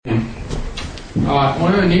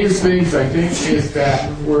One of the neatest things, I think, is that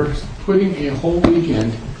we're putting a whole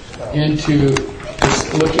weekend into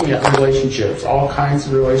just looking at relationships, all kinds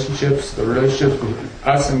of relationships, the relationship with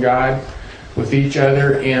us and God, with each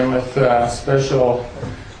other, and with special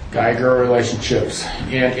guy-girl relationships.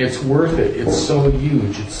 And it's worth it. It's so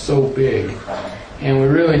huge. It's so big. And we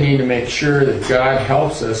really need to make sure that God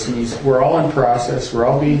helps us. And we're all in process. We're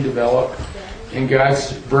all being developed. And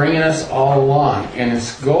God's bringing us all along. And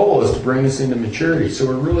His goal is to bring us into maturity. So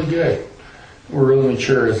we're really good. We're really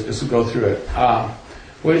mature as we go through it.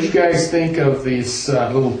 What did you guys think of this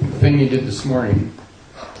little thing you did this morning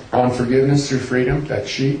on forgiveness through freedom? That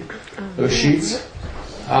sheet, those sheets.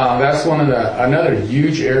 That's another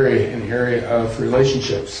huge area of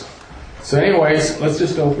relationships. So, anyways, let's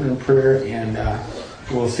just open in prayer and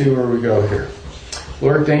we'll see where we go here.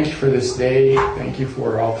 Lord, thank you for this day. Thank you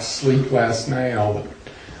for all the sleep last night,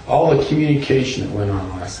 all the communication that went on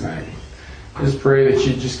last night. I just pray that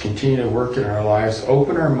you just continue to work in our lives.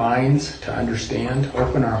 Open our minds to understand.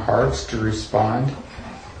 Open our hearts to respond.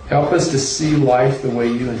 Help us to see life the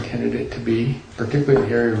way you intended it to be, particularly in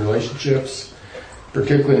the area of relationships,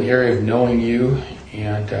 particularly in the area of knowing you.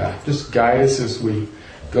 And just guide us as we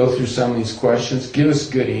go through some of these questions. Give us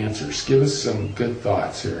good answers. Give us some good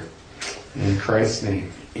thoughts here. In Christ's name,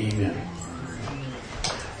 amen.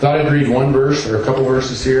 Thought I'd read one verse or a couple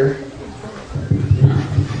verses here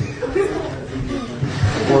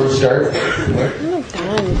before we start.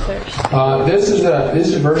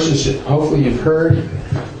 These are verses that hopefully you've heard,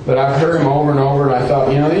 but I've heard them over and over, and I thought,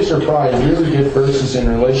 these are probably really good verses in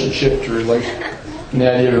relationship to in the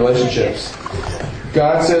idea of relationships.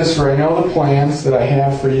 God says, "For I know the plans that I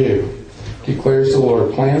have for you, declares the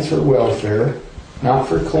Lord, plans for welfare, not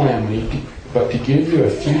for calamity, but to give you a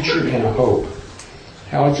future and a hope."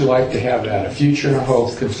 How would you like to have that? A future and a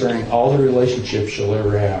hope concerning all the relationships you'll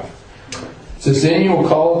ever have. It says, "Then you will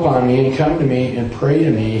call upon me and come to me and pray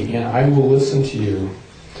to me, and I will listen to you.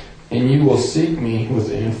 And you will seek me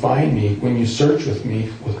and find me when you search with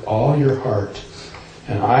me with all your heart.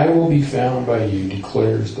 And I will be found by you,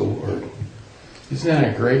 declares the Lord." Isn't that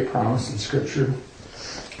a great promise in Scripture?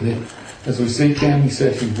 That as we seek Him, He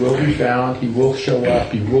said He will be found, He will show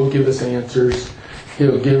up, He will give us answers,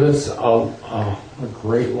 He'll give us a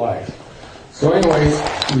great life. So anyways,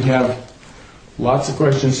 we have lots of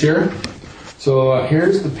questions here. So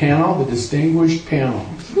here's the panel, the distinguished panel.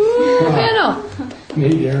 Panel!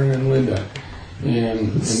 Nate, Aaron, and Linda.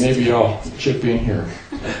 And maybe y'all chip in here.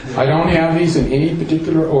 I don't have these in any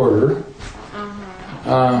particular order.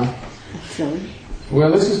 Well,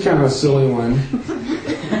 this is kind of a silly one.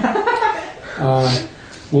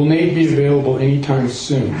 Will Nate be available anytime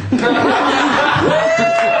soon? I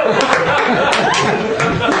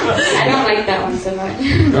don't like that one so much.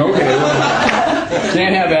 Okay, well,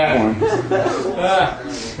 can't have that one.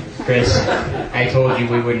 Chris, I told you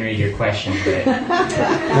we wouldn't read your question, but...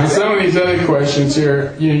 Now some of these other questions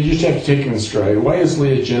here, you just have to take them in stride. Why is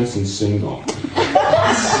Leah Jensen single?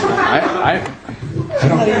 I don't,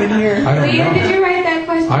 Not even here. I don't Leah, know. did you write that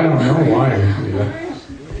question? I don't know why,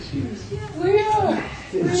 Leah.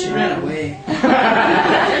 She ran away.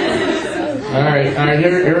 All right.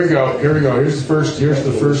 Here we go. Here's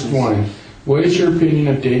the first one. What is your opinion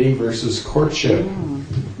of dating versus courtship?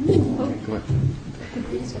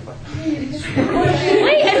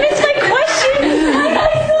 Wait, I missed my question!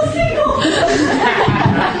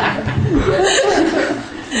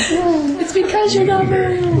 It's because you're not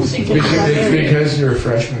married. It's because you're a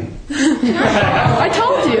freshman. I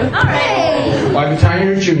told you. Alright. By the time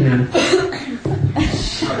you're a junior.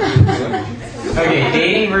 Okay,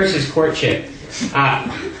 dating versus courtship. I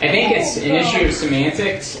think it's an issue of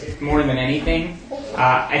semantics more than anything.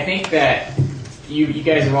 I think that you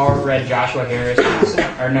guys have all read Joshua Harris,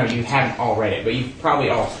 or no, you haven't all read it, but you've probably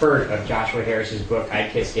all heard of Joshua Harris's book,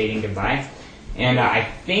 I'd Kiss Dating Goodbye. And I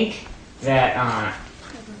think that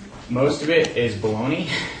most of it is baloney.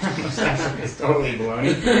 Most of it is totally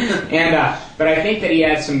baloney. But I think that he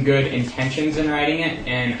had some good intentions in writing it,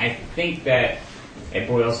 and I think that it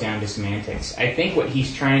boils down to semantics. I think what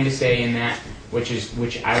he's trying to say in that, which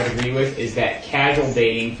I would agree with, is that casual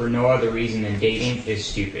dating for no other reason than dating is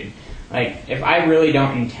stupid. Like, if I really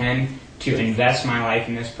don't intend to invest my life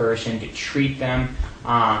in this person, to treat them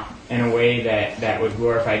in a way that would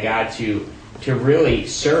glorify God, to really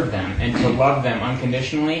serve them and to love them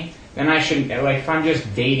unconditionally, then I shouldn't, like, if I'm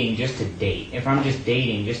just dating just to date, if I'm just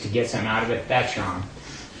dating just to get something out of it, that's wrong.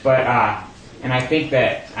 But, and I think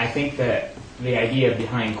that the idea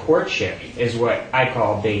behind courtship is what I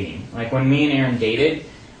call dating. Like, when me and Aaron dated,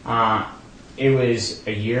 it was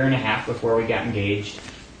a year and a half before we got engaged,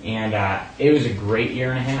 and it was a great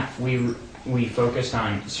year and a half. we focused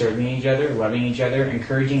on serving each other, loving each other,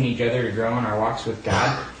 encouraging each other to grow in our walks with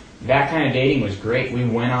God. That kind of dating was great. We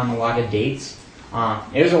went on a lot of dates.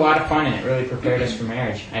 It was a lot of fun, and it really prepared us for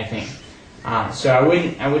marriage, I think. So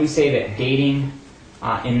I wouldn't say that dating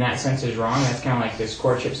in that sense is wrong. That's kind of like this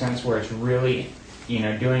courtship sense where it's really,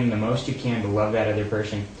 doing the most you can to love that other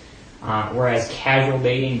person. Whereas casual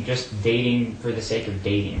dating, just dating for the sake of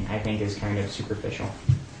dating, I think is kind of superficial.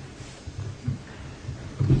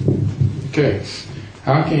 Okay.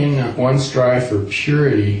 How can one strive for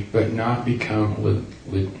purity but not become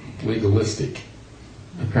legalistic?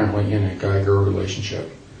 Apparently in a guy-girl relationship.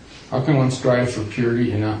 How can one strive for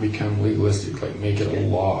purity and not become legalistic, like make it a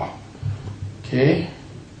law? Okay?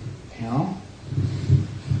 Hal?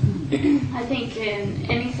 I think in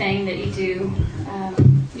anything that you do,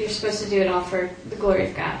 you're supposed to do it all for the glory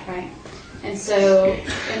of God, right? And so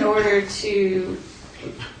in order to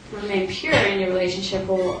remain pure in your relationship,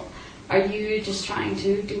 well, are you just trying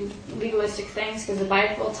to do legalistic things? Because the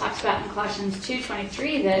Bible talks about in Colossians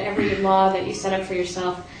 2:23 that every law that you set up for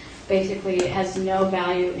yourself basically has no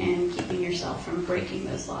value in keeping yourself from breaking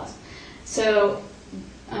those laws. So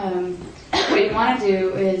what you want to do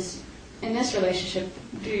is, in this relationship,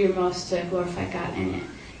 do your most to glorify God in it.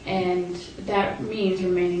 And that means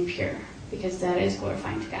remaining pure, because that is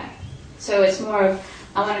glorifying to God. So it's more of,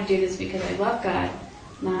 I want to do this because I love God,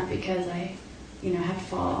 not because I have to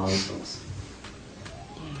follow all these rules.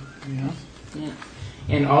 Yeah.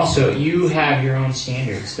 And also, you have your own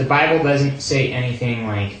standards. The Bible doesn't say anything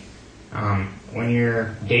like, when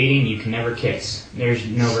you're dating, you can never kiss. There's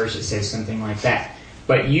no verse that says something like that.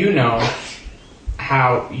 But you know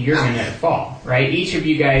how you're going to fall, right? Each of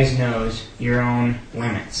you guys knows your own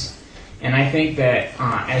limits. And I think that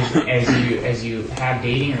as you have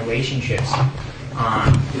dating relationships,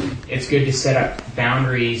 it's good to set up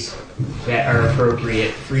boundaries that are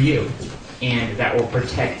appropriate for you and that will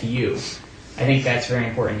protect you. I think that's very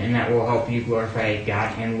important, and that will help you glorify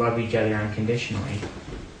God and love each other unconditionally.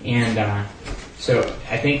 And so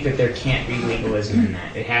I think that there can't be legalism in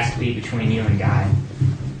that. It has to be between you and God.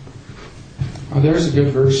 There's a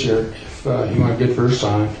good verse here, if you want a good verse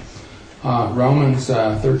on it. Romans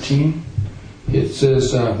 13. It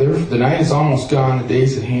says, the night is almost gone, the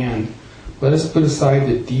day's at hand. Let us put aside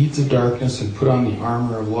the deeds of darkness and put on the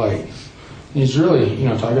armor of light. And he's really,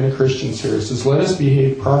 talking to Christians here. It says, let us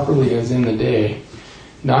behave properly as in the day,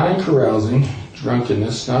 not in carousing,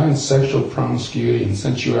 drunkenness, not in sexual promiscuity and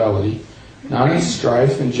sensuality, not in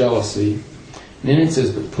strife and jealousy. And then it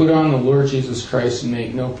says, but put on the Lord Jesus Christ and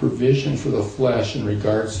make no provision for the flesh in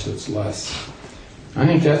regards to its lusts. I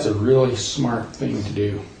think that's a really smart thing to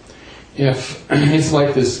do. If it's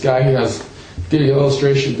like this guy who has, good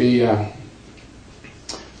illustration would be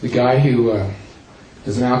the guy who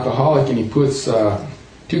is an alcoholic and he puts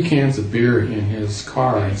 2 cans of beer in his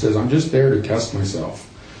car and says, I'm just there to test myself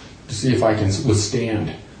to see if I can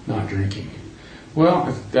withstand not drinking.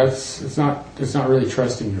 Well, it's not really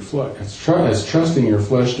trusting your flesh. It's trusting your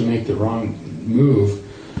flesh to make the wrong move.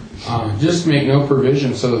 Just make no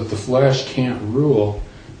provision so that the flesh can't rule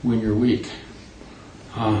when you're weak.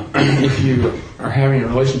 If you are having a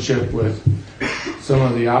relationship with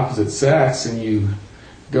someone of the opposite sex and you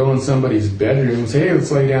go in somebody's bedroom and say, hey,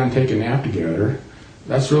 let's lay down and take a nap together,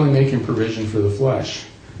 that's really making provision for the flesh.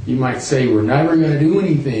 You might say, we're never going to do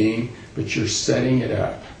anything, but you're setting it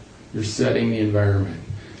up. You're setting the environment.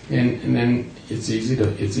 And then it's easy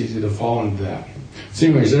to fall into that. So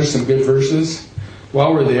anyways, there's some good verses.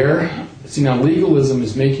 While we're there, see now legalism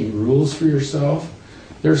is making rules for yourself.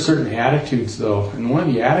 There are certain attitudes though, and one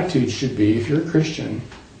of the attitudes should be, if you're a Christian,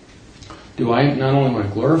 do I not only want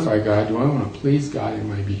to glorify God, do I want to please God in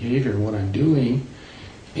my behavior and what I'm doing?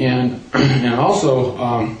 And also,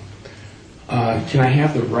 can I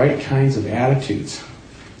have the right kinds of attitudes?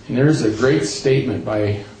 And there's a great statement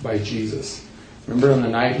by Jesus. Remember on the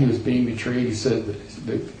night he was being betrayed, he said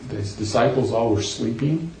that his disciples all were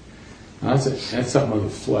sleeping. Now that's something of the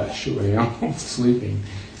flesh, almost sleeping.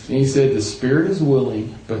 And he said, the spirit is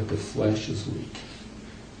willing, but the flesh is weak.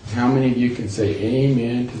 How many of you can say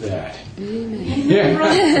amen to that? Amen.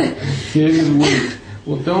 Yeah. It is weak.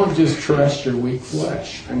 Well, don't just trust your weak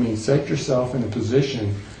flesh. I mean, set yourself in a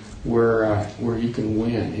position where you can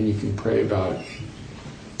win and you can pray about it.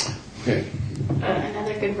 Okay.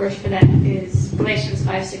 Another good verse for that is Galatians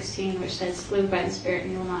 5:16, which says, live by the Spirit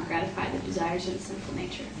and you will not gratify the desires of the sinful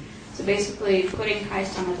nature. So basically, putting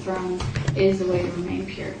Christ on the throne is the way to remain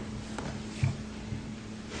pure.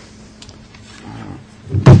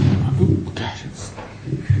 Gosh, it's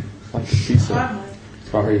like a piece of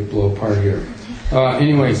probably blow apart here.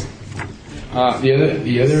 Anyways,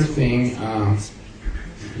 the other thing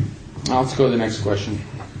Let's go to the next question.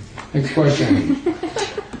 Next question.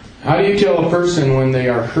 How do you tell a person when they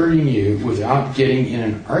are hurting you without getting in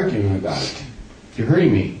an argument about it? You're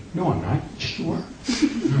hurting me. No, I'm not. Sure.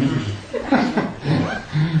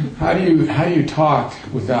 How do you talk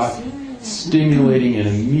without stimulating an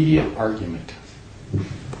immediate argument?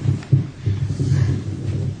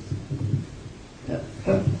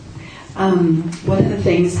 One of the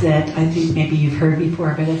things that I think maybe you've heard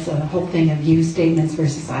before, but it's a whole thing of you statements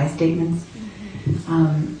versus I statements.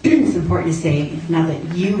 It's important to say, not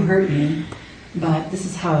that you hurt me, but this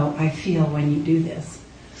is how I feel when you do this.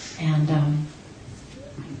 And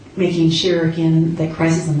making sure, again, that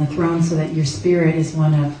Christ is on the throne so that your spirit is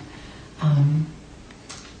one of,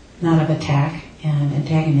 not of attack and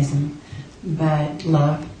antagonism, but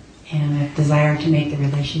love and a desire to make the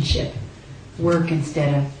relationship work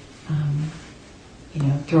instead of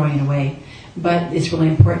throwing it away. But it's really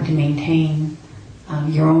important to maintain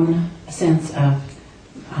your own sense of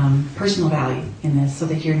personal value in this, so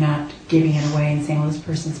that you're not giving it away and saying, well, this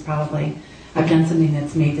person's probably, I've done something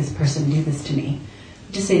that's made this person do this to me.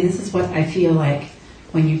 Just say, this is what I feel like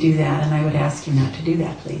when you do that, and I would ask you not to do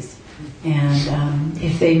that, please. And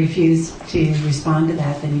if they refuse to respond to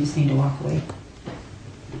that, then you just need to walk away.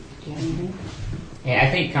 Do you have anything? Yeah,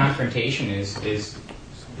 I think confrontation is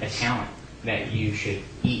a talent that you should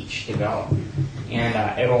each develop,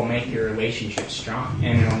 and it will make your relationship strong,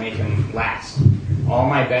 and it will make them last. All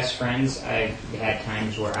my best friends, I've had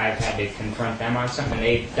times where I've had to confront them on something.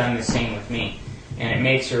 They've done the same with me, and it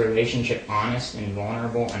makes a relationship honest and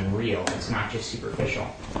vulnerable and real. It's not just superficial.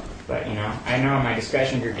 But I know in my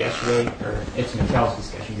discussion group yesterday, or it's Mattel's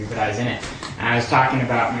discussion group, but I was in it. I was talking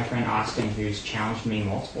about my friend Austin, who's challenged me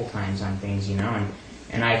multiple times on things,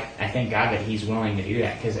 and I thank God that he's willing to do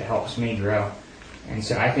that, because it helps me grow. And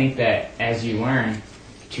so I think that as you learn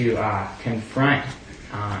to confront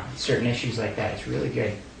certain issues like that, it's really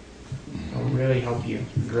good. It'll really help you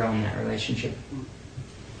grow in that relationship.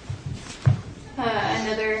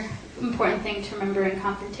 Another important thing to remember in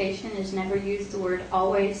confrontation is never use the word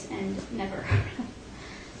always and never.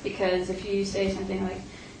 Because if you say something like,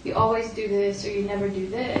 you always do this or you never do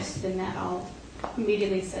this, then that all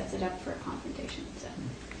immediately sets it up for a confrontation. So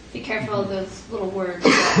be careful of those little words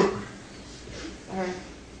that are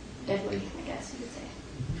deadly, I guess you could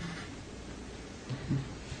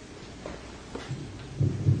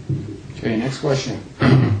say. Okay, next question.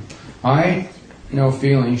 I know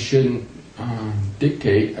feelings shouldn't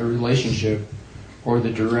dictate a relationship or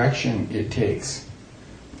the direction it takes,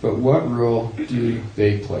 but what role do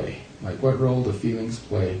they play? Like, what role do feelings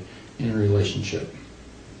play in a relationship?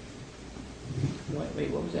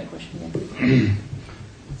 Wait, what was that question again?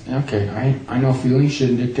 Okay, I know feelings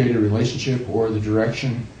shouldn't dictate a relationship or the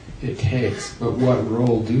direction it takes, but what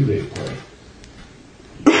role do they play?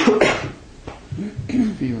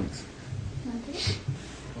 Feelings.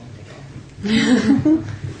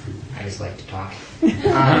 I just like to talk.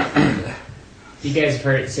 You guys have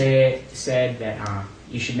heard it said that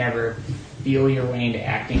you should never feel your way into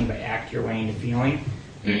acting, but act your way into feeling.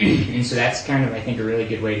 And so that's kind of, I think, a really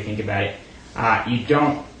good way to think about it. You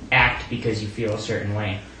don't act because you feel a certain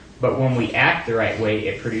way, but when we act the right way,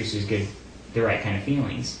 it produces the right kind of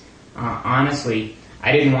feelings. Honestly,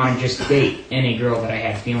 I didn't want to just date any girl that I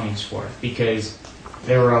had feelings for, because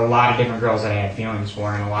there were a lot of different girls that I had feelings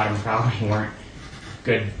for, and a lot of them probably weren't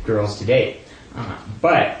good girls to date.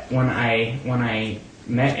 But when I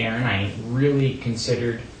met Erin, I really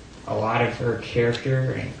considered a lot of her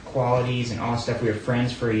character and qualities and all that stuff. We were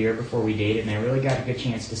friends for a year before we dated, and I really got a good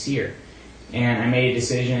chance to see her. And I made a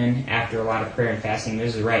decision after a lot of prayer and fasting,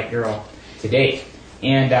 this is the right girl to date.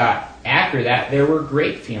 And after that, there were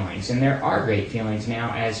great feelings, and there are great feelings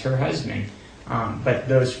now as her husband. But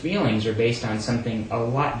those feelings are based on something a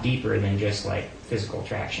lot deeper than just like physical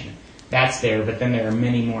attraction. That's there, but then there are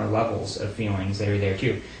many more levels of feelings that are there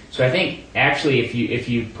too. So I think actually if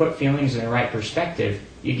you put feelings in the right perspective,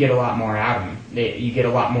 you get a lot more out of them. You get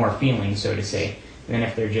a lot more feelings, so to say, than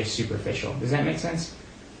if they're just superficial. Does that make sense?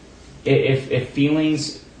 If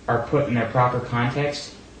feelings are put in their proper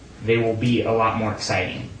context, they will be a lot more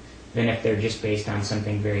exciting than if they're just based on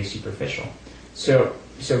something very superficial. So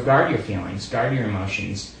guard your feelings, guard your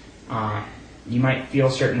emotions. You might feel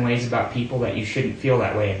certain ways about people that you shouldn't feel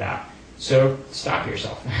that way about. So stop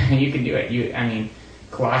yourself. You can do it.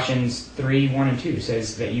 Colossians 3:1-2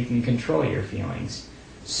 says that you can control your feelings.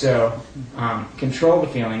 So control the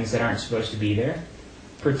feelings that aren't supposed to be there.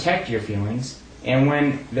 Protect your feelings. And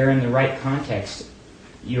when they're in the right context,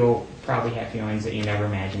 you'll probably have feelings that you never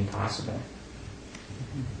imagined possible.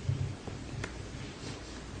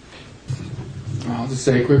 I'll just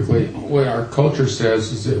say quickly, what our culture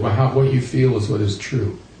says is that what you feel is what is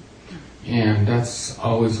true. And that's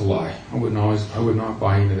always a lie. I would not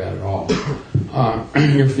buy into that at all.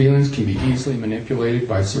 Your feelings can be easily manipulated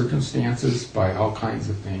by circumstances, by all kinds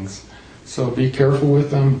of things. So be careful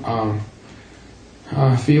with them.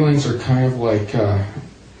 Feelings are kind of like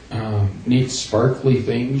neat, sparkly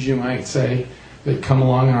things, you might say, that come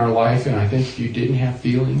along in our life. And I think if you didn't have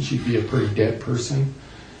feelings, you'd be a pretty dead person.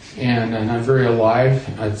 And not very alive.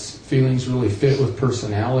 Feelings really fit with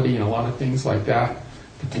personality and a lot of things like that.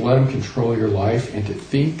 But to let them control your life and to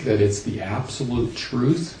think that it's the absolute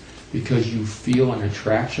truth because you feel an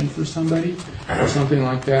attraction for somebody or something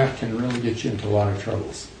like that can really get you into a lot of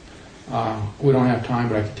troubles. We don't have time,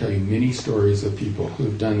 but I can tell you many stories of people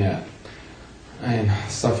who've done that and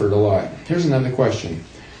suffered a lot. Here's another question.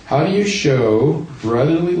 How do you show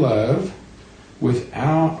brotherly love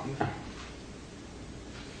without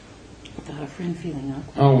a friend feeling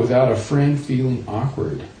awkward? Oh, without a friend feeling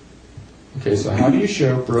awkward. Okay, so how do you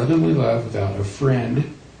show brotherly love without a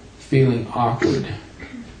friend feeling awkward?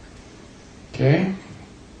 Okay?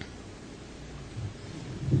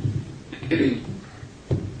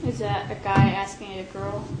 Is that a guy asking a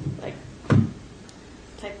girl, like,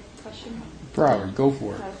 type question? Probably. Go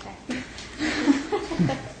for it. Okay.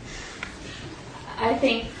 I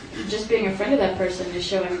think just being a friend of that person is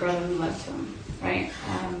showing brotherly love to them, right?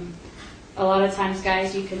 A lot of times,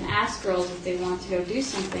 guys, you can ask girls if they want to go do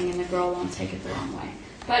something and the girl won't take it the wrong way.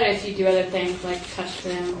 But if you do other things like touch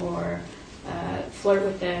them or flirt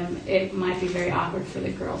with them, it might be very awkward for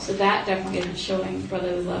the girl. So that definitely isn't showing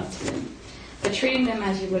brotherly love to them. But treating them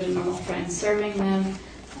as you would a normal friend, serving them,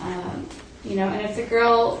 and if the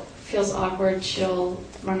girl feels awkward, she'll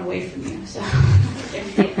run away from you. So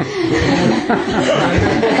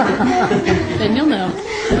Then you'll know.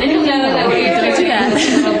 then you'll know that what you're Don't do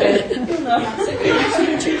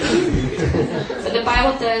that. But the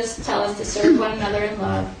Bible does tell us to serve one another in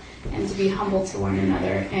love and to be humble to one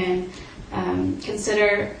another and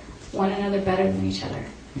consider one another better than each other,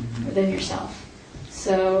 than yourself.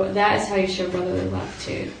 So that is how you show brotherly love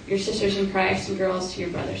to your sisters in Christ and girls to your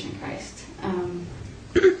brothers in Christ.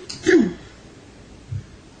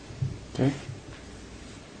 Okay.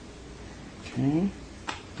 Okay.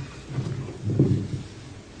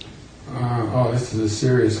 This is a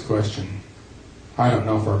serious question. I don't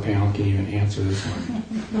know if our panel can even answer this one.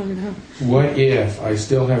 Oh, no. What if I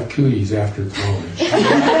still have cooties after college?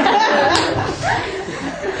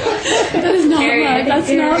 That is not my, that's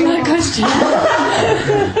not my question.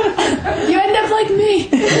 You end up like me.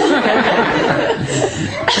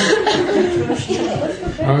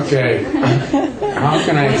 Okay. How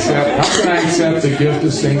can I accept the gift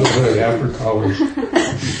of singlehood after college?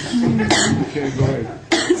 Okay, go ahead.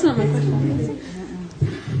 That's not my question.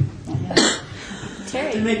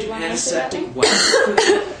 Terry, To make you want to answer that antiseptic one?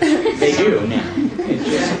 wipes. They do now. It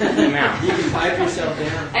just came out. You can pipe yourself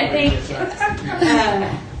down. I think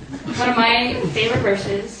one of my favorite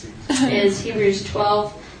verses is Hebrews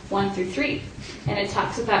 12:1-3, and it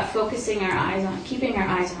talks about keeping our eyes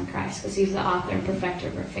on Christ, because He's the author and perfecter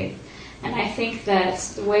of our faith. And I think that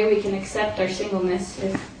the way we can accept our singleness,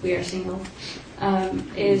 if we are single,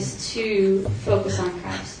 is to focus on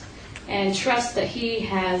Christ and trust that He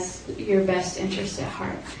has your best interest at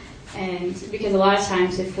heart. And because a lot of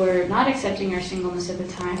times, if we're not accepting our singleness at the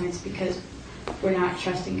time, it's because we're not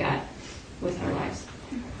trusting God with our lives.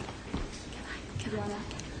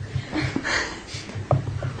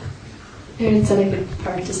 Aaron said I could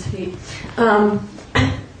participate.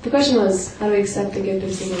 The question was, how do we accept the gift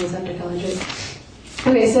of singleness after college? Right?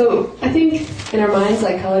 Okay, so I think in our minds,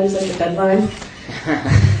 like, college is like a deadline.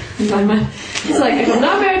 In my mind, it's like, if I'm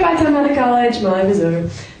not married by the time I'm out of college, my life is over.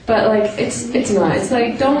 But like, it's not. It's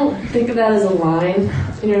like, don't think of that as a line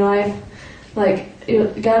in your life. Like,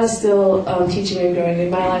 God is still teaching me and growing me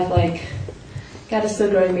in my life. Like, God is still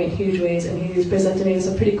growing me in huge ways, and He's presented me with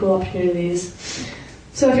some pretty cool opportunities.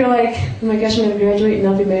 So if you're like, oh my gosh, I'm going to graduate and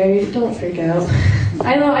I'll be married, don't freak out.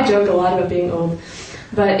 I know I joke a lot about being old,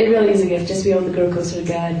 but it really is a gift just to be able to grow closer to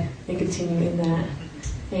God and continue in that.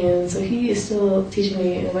 And so He is still teaching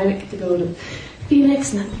me, and I might get to go to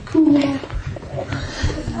Phoenix, and that'd be cool. One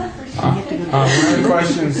of the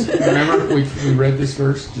questions, remember we read this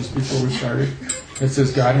verse just before we started? It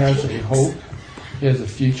says God has a hope, He has a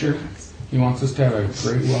future, He wants us to have a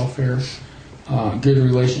great welfare, good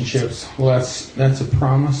relationships. Well, that's a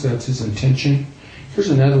promise, that's His intention. Here's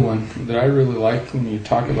another one that I really like when you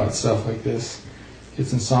talk about stuff like this.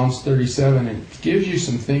 It's in Psalms 37, and it gives you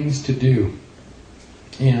some things to do.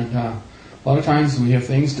 And a lot of times we have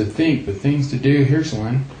things to think, but things to do. Here's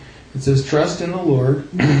one. It says, trust in the Lord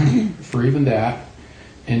for even that,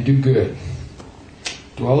 and do good.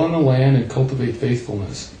 Dwell on the land and cultivate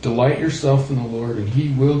faithfulness. Delight yourself in the Lord, and He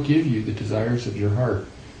will give you the desires of your heart.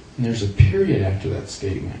 And there's a period after that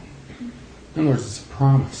statement. In other words, it's a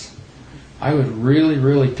promise. I would really,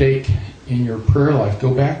 really take in your prayer life,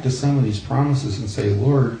 go back to some of these promises and say,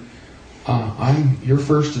 Lord, you're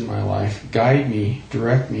first in my life. Guide me,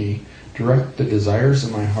 direct the desires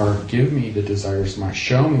of my heart. Give me the desires of my,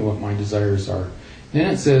 show me what my desires are.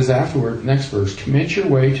 Then it says afterward, next verse, commit your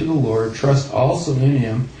way to the Lord, trust also in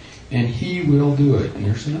Him, and He will do it. And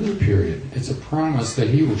there's another period. It's a promise that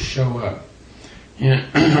He will show up. And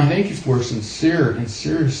I think if we're sincere and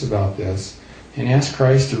serious about this, and ask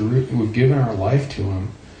Christ to, we've given our life to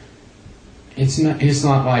Him, it's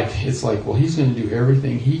not like, well, He's going to do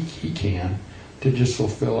everything He can to just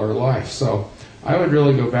fulfill our life. So I would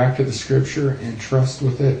really go back to the Scripture and trust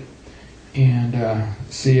with it, and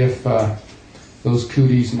see if those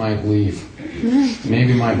cooties might leave.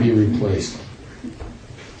 Maybe might be replaced.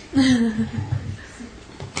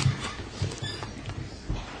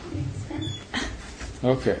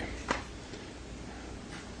 Okay.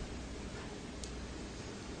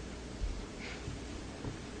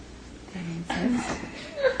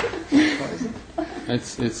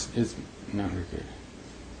 It's not very good.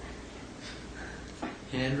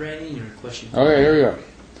 Handwriting or question? Okay, here we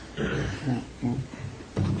go.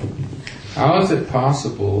 How is it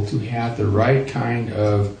possible to have the right kind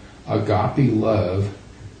of agape love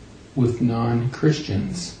with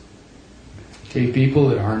non-Christians? Okay, people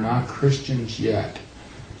that are not Christians yet,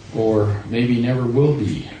 or maybe never will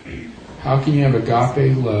be. How can you have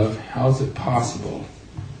agape love? How is it possible?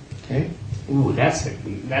 Okay? Ooh, that's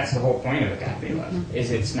the whole point of agape love,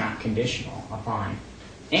 is it's not conditional upon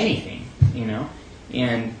anything,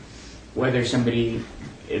 and whether somebody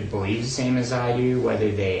believes the same as I do, whether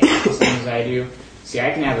they act the same as I do. See,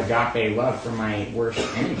 I can have agape love for my worst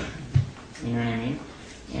enemy. You know what I mean?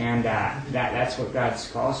 And that's what God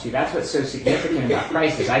calls to. That's what's so significant about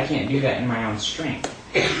Christ, is I can't do that in my own strength,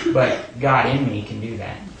 but God in me can do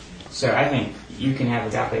that. So I think you can have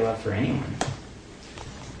agape love for anyone.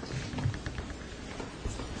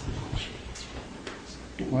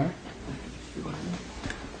 What?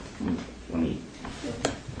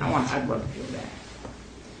 I'd love to do that.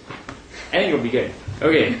 I think it'll be good.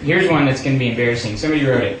 Okay, here's one that's going to be embarrassing. Somebody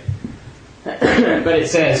wrote it. But it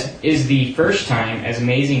says, is the first time as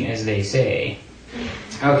amazing as they say?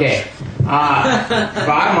 Okay.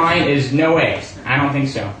 Bottom line is no way. I don't think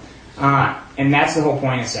so. And that's the whole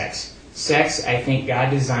point of sex. Sex, I think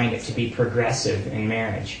God designed it to be progressive in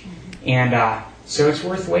marriage. And so it's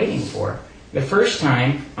worth waiting for. The first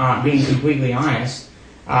time, being completely honest,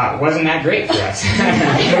 wasn't that great for us.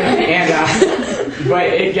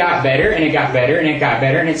 But it got better, and it got better, and it got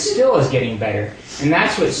better, and it still is getting better. And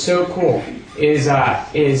that's what's so cool, is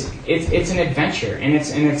it's an adventure, and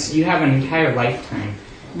it's you have an entire lifetime.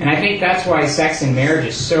 And I think that's why sex and marriage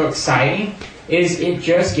is so exciting, is it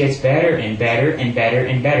just gets better and better and better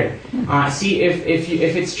and better. See, if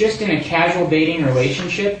it's just in a casual dating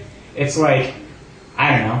relationship, it's like,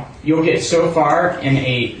 I don't know, you'll get so far in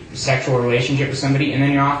a sexual relationship with somebody, and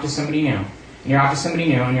then you're off to somebody new. And you're off to somebody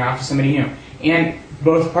new, and you're off to somebody new. And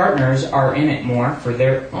both partners are in it more for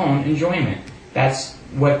their own enjoyment. That's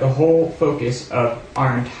what the whole focus of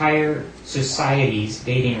our entire society's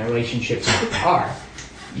dating relationships are.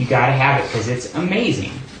 You gotta have it because it's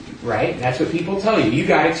amazing, right? That's what people tell you. You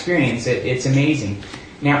gotta experience it. It's amazing.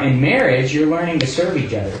 Now, in marriage, you're learning to serve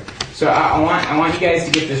each other. So I want you guys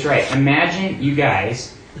to get this right. Imagine, you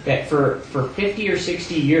guys, that for 50 or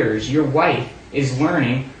 60 years, your wife is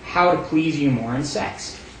learning how to please you more in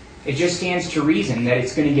sex. It just stands to reason that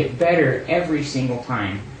it's going to get better every single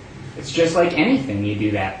time. It's just like anything, you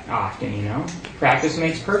do that often, Practice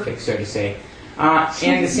makes perfect, so to say.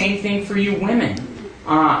 And the same thing for you women.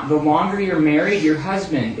 The longer you're married, your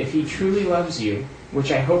husband, if he truly loves you,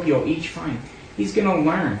 which I hope you'll each find, he's going to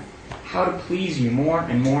learn how to please you more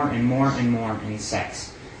and more and more and more in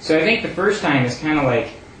sex. So I think the first time is kind of like,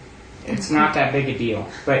 it's not that big a deal.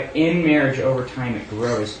 But in marriage, over time, it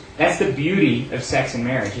grows. That's the beauty of sex and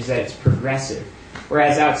marriage, is that it's progressive.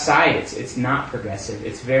 Whereas outside, it's not progressive.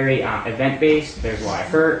 It's very event-based. There's a lot of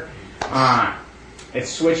hurt. It's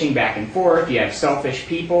switching back and forth. You have selfish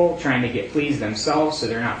people trying to get pleased themselves, so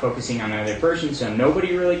they're not focusing on the other person, so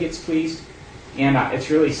nobody really gets pleased. And it's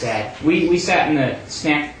really sad. We sat in the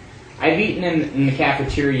snack... I've eaten in the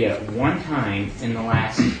cafeteria one time in the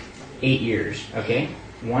last 8 years, okay?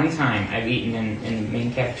 One time I've eaten in the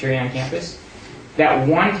main cafeteria on campus. That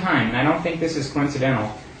one time, and I don't think this is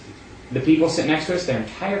coincidental, the people sitting next to us, their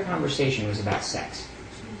entire conversation was about sex.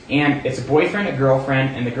 And it's a boyfriend, a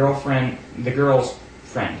girlfriend, and the girl's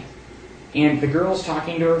friend. And the girl's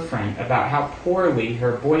talking to her friend about how poorly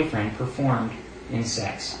her boyfriend performed in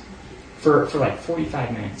sex for like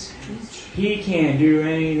 45 minutes. He can't do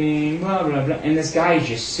anything, blah, blah, blah. And this guy is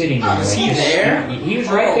just sitting there. Was he there? He was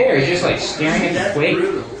right there. He's just like staring at the plate.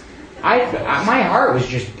 My heart was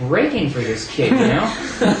just breaking for this kid, you know?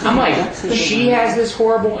 I'm like, she has this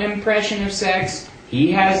horrible impression of sex.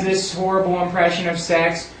 He has this horrible impression of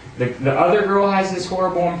sex. The other girl has this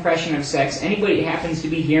horrible impression of sex. Anybody that happens to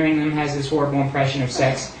be hearing them has this horrible impression of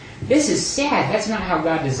sex. This is sad. That's not how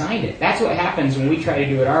God designed it. That's what happens when we try to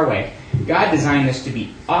do it our way. God designed this to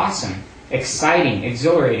be awesome, exciting,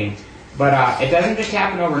 exhilarating. But it doesn't just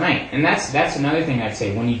happen overnight. And that's another thing I'd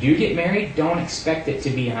say. When you do get married, don't expect it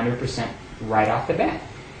to be 100% right off the bat.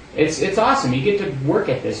 It's awesome. You get to work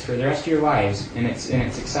at this for the rest of your lives, and it's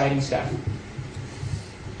exciting stuff.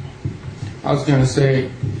 I was going to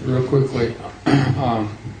say real quickly,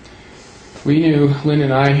 Lynn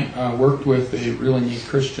and I worked with a really neat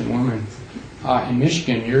Christian woman in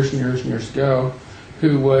Michigan years and years ago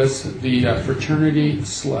who was the fraternity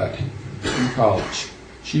slut in college.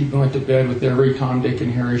 She went to bed with every Tom, Dick,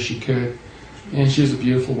 and Harry she could, and she was a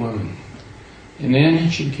beautiful woman. And then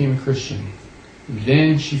she became a Christian. And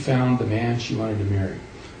then she found the man she wanted to marry.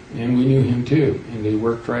 And we knew him too, and they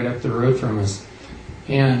worked right up the road from us.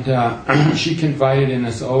 And she confided in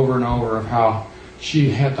us over and over of how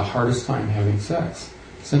she had the hardest time having sex,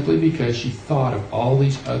 simply because she thought of all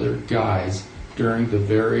these other guys during the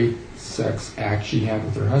very sex act she had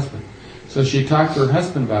with her husband. So she talked to her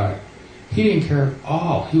husband about it. He didn't care at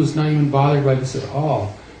all. He was not even bothered by this at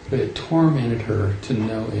all, but it tormented her to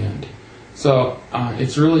no end. So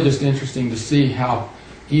it's really just interesting to see how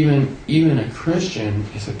even a Christian,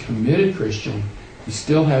 is a committed Christian, you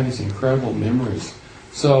still have these incredible memories.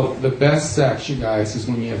 So the best sex, you guys, is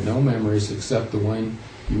when you have no memories except the one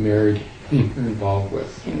you married and you're involved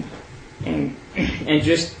with. And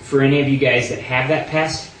just for any of you guys that have that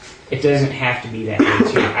past, it doesn't have to be that way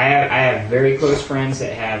too. I have very close friends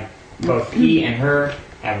that have both he and her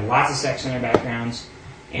have lots of sex in their backgrounds,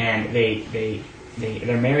 and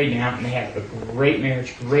they're married now and they have a great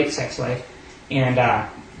marriage, great sex life, and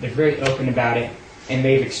they're very open about it. And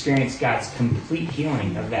they've experienced God's complete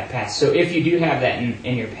healing of that past. So if you do have that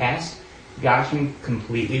in your past, God can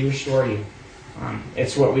completely restore you.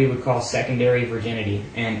 It's what we would call secondary virginity,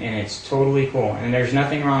 and it's totally cool. And there's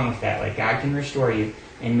nothing wrong with that. Like, God can restore you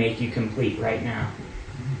and make you complete right now.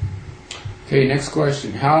 Okay, next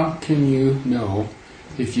question. How can you know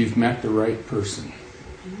if you've met the right person?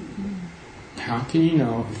 How can you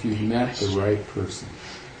know if you've met the right person?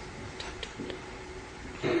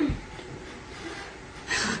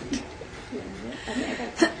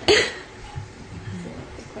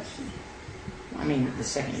 I mean, the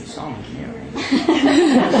second you saw me, you know, right?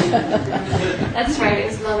 That's right. It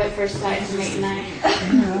was love at first sight to Nate and I.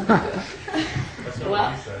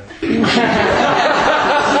 Well.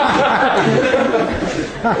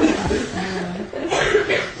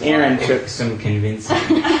 Aaron took some convincing.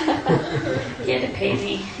 He had to pay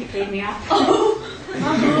me. He paid me off.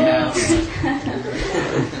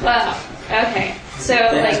 Well, okay. So,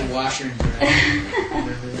 like, washer and dryer.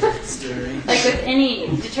 like with any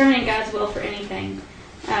determining God's will for anything,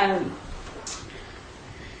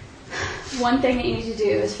 one thing that you need to do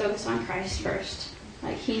is focus on Christ first.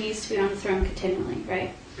 Like, He needs to be on the throne continually,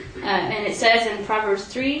 right? And it says in Proverbs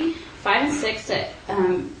 3, 5, and 6 that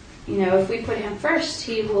if we put Him first,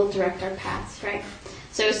 He will direct our paths, right?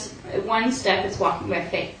 So one step is walking by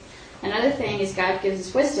faith. Another thing is God gives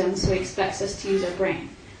us wisdom, so He expects us to use our brain.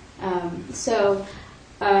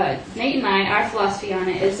 Nate and I, our philosophy on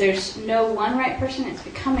it is there's no one right person, it's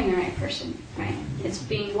becoming the right person, right? It's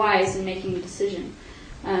being wise and making a decision.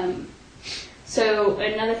 So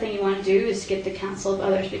another thing you want to do is get the counsel of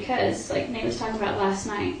others, because, like Nate was talking about last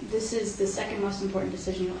night, this is the second most important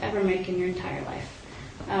decision you'll ever make in your entire life.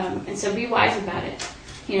 And so be wise about it.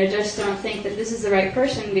 Just don't think that this is the right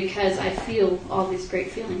person because I feel all these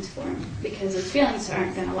great feelings for him, because those feelings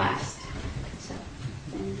aren't going to last. So,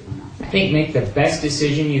 I think make the best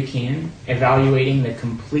decision you can, evaluating the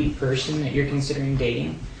complete person that you're considering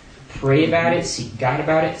dating. Pray about it, seek God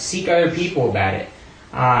about it, seek other people about it.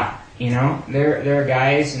 There are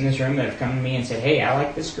guys in this room that have come to me and said, "Hey, I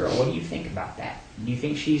like this girl. What do you think about that? Do you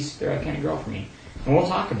think she's the right kind of girl for me?" And we'll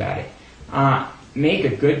talk about it. Make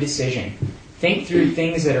a good decision. Think through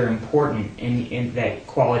things that are important in that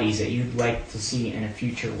qualities that you'd like to see in a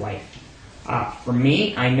future wife. For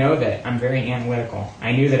me, I know that I'm very analytical.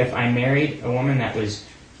 I knew that if I married a woman that was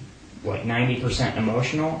like 90%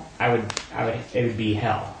 emotional, it would be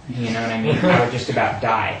hell. You know what I mean? I would just about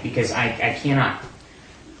die because I cannot.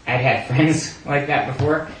 I've had friends like that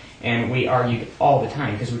before, and we argued all the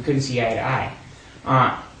time because we couldn't see eye to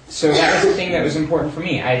eye. So that was the thing that was important for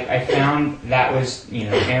me. I found that was,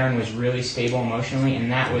 Aaron was really stable emotionally,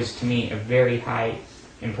 and that was to me a very high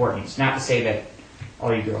importance. Not to say that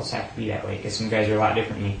all you girls have to be that way, because some guys are a lot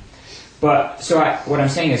different than me. But so what I'm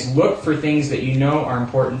saying is look for things that you know are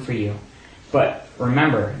important for you. But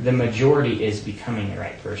remember, the majority is becoming the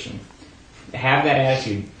right person. Have that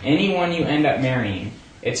attitude. Anyone you end up marrying,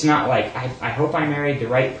 it's not like, I hope I married the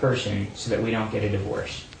right person so that we don't get a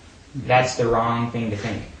divorce. That's the wrong thing to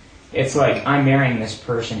think. It's like, I'm marrying this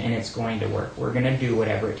person and it's going to work. We're going to do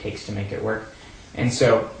whatever it takes to make it work. And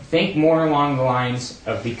so think more along the lines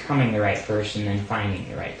of becoming the right person than finding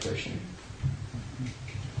the right person.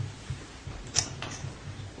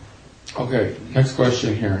 Okay, next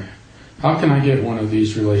question here. How can I get one of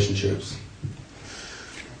these relationships?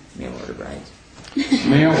 Mail order brides.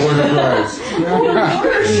 Mail order brides.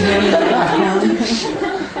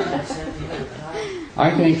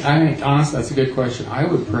 I think honestly, that's a good question. I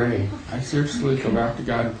would pray. I seriously go back to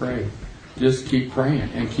God and pray. Just keep praying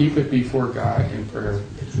and keep it before God in prayer.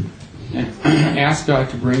 And ask God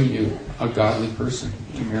to bring you a godly person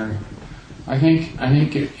to marry. I think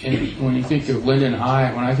when you think of Linda and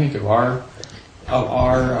I, when I think of our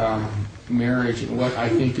marriage and what I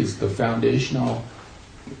think is the foundational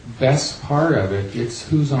best part of it, it's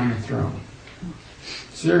who's on the throne.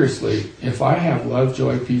 Seriously, if I have love,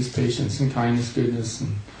 joy, peace, patience, and kindness, goodness,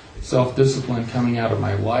 and self-discipline coming out of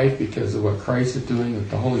my life because of what Christ is doing, what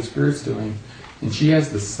the Holy Spirit's doing, and she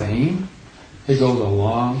has the same, it goes a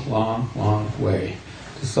long, long, long way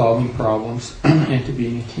to solving problems and to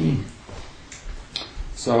being a team.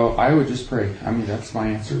 So I would just pray. I mean, that's my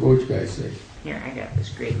answer. What would you guys say? Here, I got this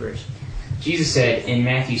great verse. Jesus said in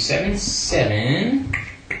Matthew 7:7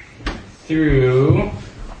 through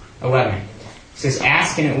 11, it says,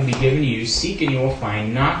 "Ask and it will be given to you, seek and you will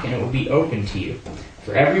find, knock and it will be opened to you.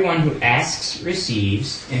 For everyone who asks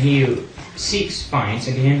receives, and he who seeks finds,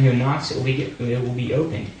 and to him who knocks it will be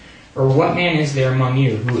opened. Or what man is there among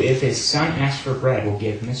you who, if his son asks for bread, will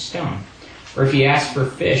give him a stone? Or if he asks for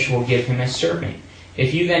fish, will give him a serpent?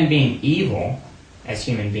 If you then, being evil," as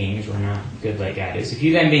human beings, we're not good like God is, "if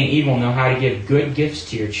you then, being evil, know how to give good gifts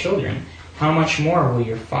to your children, how much more will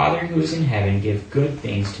your Father who is in heaven give good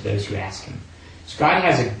things to those who ask him?" So God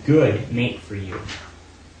has a good mate for you.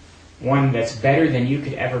 One that's better than you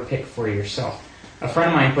could ever pick for yourself. A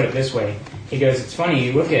friend of mine put it this way. He goes, it's funny,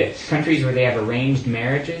 you look at countries where they have arranged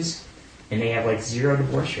marriages, and they have like 0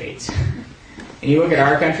 divorce rates. And you look at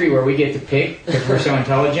our country where we get to pick because we're so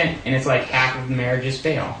intelligent, and it's like half of the marriages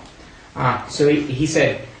fail. So he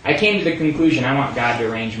said, I came to the conclusion I want God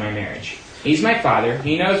to arrange my marriage. He's my father.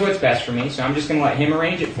 He knows what's best for me, so I'm just going to let him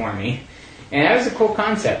arrange it for me. And that was a cool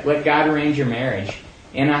concept. Let God arrange your marriage.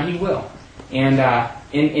 And he will. And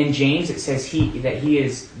in James it says that he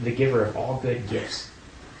is the giver of all good gifts.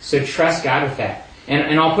 So trust God with that.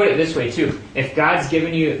 And I'll put it this way too. If God's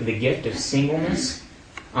given you the gift of singleness,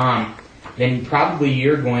 then probably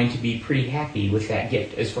you're going to be pretty happy with that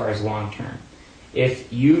gift as far as long term.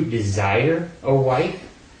 If you desire a wife,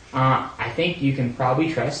 I think you can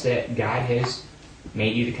probably trust that God has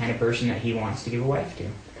made you the kind of person that he wants to give a wife to.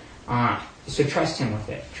 So trust him with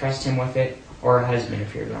it. Trust him with it, or a husband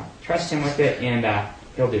if you're a girl. Trust him with it, and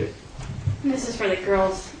he'll do it. And this is for the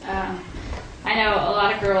girls. I know a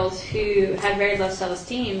lot of girls who have very low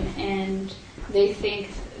self-esteem, and they think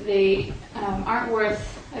they aren't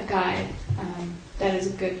worth a guy that is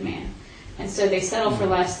a good man, and so they settle for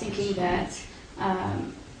less, thinking that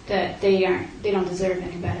they don't deserve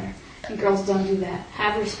any better. And girls, don't do that.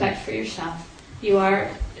 Have respect for yourself. You are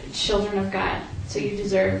children of God, so you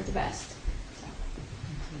deserve the best.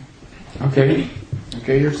 Okay,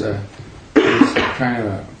 here's kind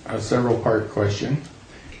of a several-part question.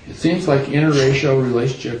 It seems like interracial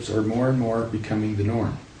relationships are more and more becoming the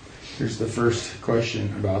norm. Here's the first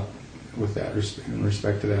question with that, in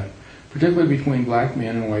respect to that. Particularly between black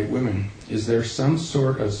men and white women, is there some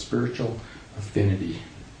sort of spiritual affinity?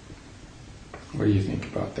 What do you think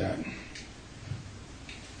about that?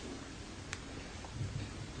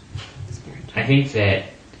 I think that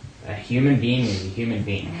a human being is a human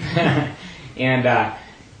being. and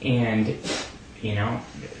you know,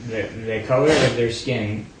 the color of their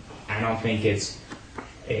skin, I don't think it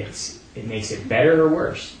makes it better or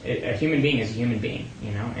worse. A human being is a human being,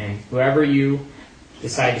 you know, and whoever you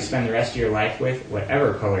decide to spend the rest of your life with,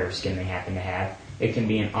 whatever color of skin they happen to have, it can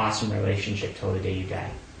be an awesome relationship till the day you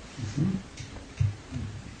die. Mm-hmm.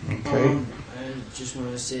 Okay. just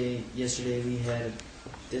wanted to say, yesterday we had,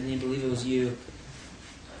 didn't believe it was you,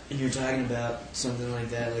 and you're talking about something like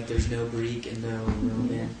that, like there's no Greek and no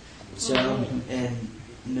Roman, so, and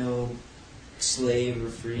no slave or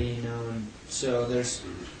free, so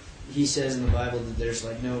he says in the Bible that there's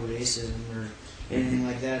like no racism or anything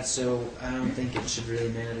like that, so I don't think it should really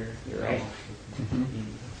matter. You're right.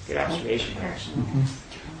 Good observation there.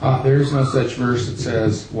 There's no such verse that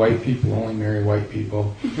says white people only marry white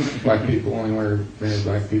people, black people only marry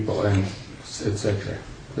black people, and etc.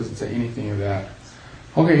 Doesn't say anything of that.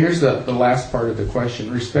 Okay, here's the last part of the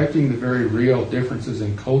question. Respecting the very real differences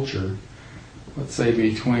in culture, let's say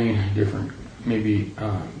between different, maybe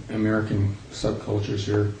American subcultures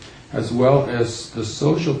here, as well as the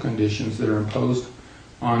social conditions that are imposed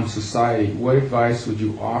on society, what advice would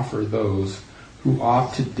you offer those who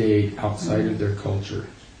opt to date outside of their culture?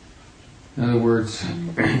 In other words,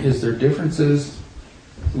 is there differences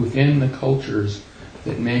within the cultures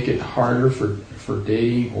that make it harder for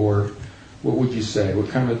dating, or what would you say? What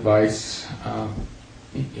kind of advice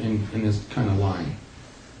in this kind of line?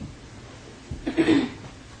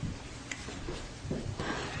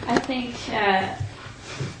 I think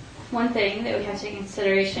one thing that we have to take into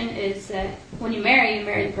consideration is that when you marry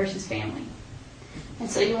the person's family. And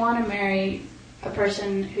so you want to marry a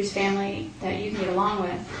person whose family that you can get along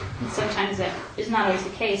with. And sometimes that is not always the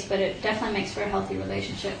case, but it definitely makes for a healthy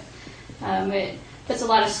relationship. It puts a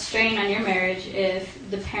lot of strain on your marriage if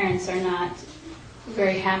the parents are not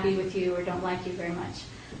very happy with you or don't like you very much.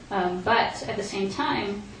 But at the same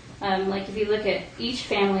time, like if you look at each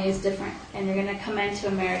family is different, and you're going to come into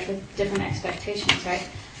a marriage with different expectations, right?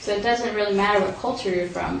 So it doesn't really matter what culture you're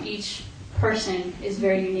from. Each person is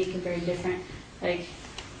very unique and very different. Like,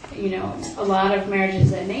 you know, a lot of marriages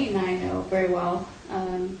that Nate and I know very well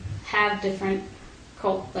have different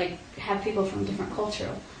have people from different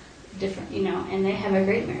and they have a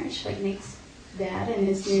great marriage. Like Nate's dad and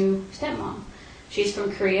his new stepmom. She's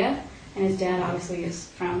from Korea, and his dad obviously is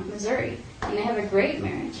from Missouri, and they have a great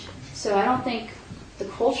marriage. So I don't think the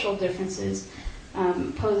cultural differences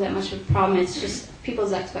pose that much of a problem. It's just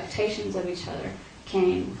people's expectations of each other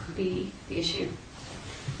can be the issue.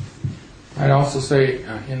 I'd also say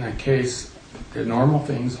in that case, the normal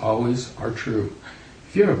things always are true.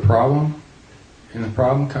 If you have a problem, and the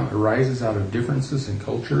problem arises out of differences in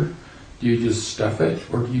culture, do you just stuff it,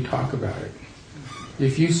 or do you talk about it?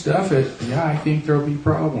 If you stuff it, yeah, I think there'll be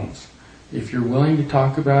problems. If you're willing to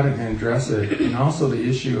talk about it and address it, and also the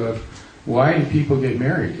issue of why do people get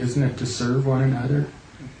married? Isn't it to serve one another?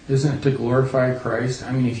 Isn't it to glorify Christ?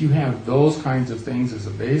 I mean, if you have those kinds of things as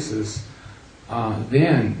a basis,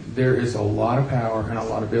 then there is a lot of power and a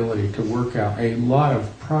lot of ability to work out a lot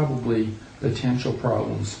of probably potential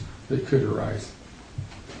problems that could arise.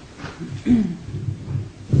 In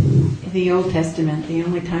the Old Testament, the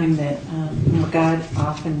only time that God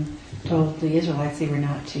often told the Israelites they were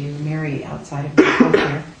not to marry outside of their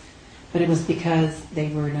culture, but it was because they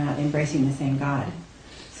were not embracing the same God.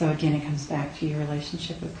 So again, it comes back to your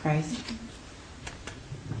relationship with Christ.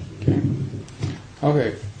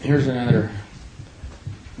 Okay, here's another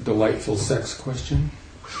delightful sex question.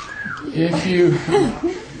 If you...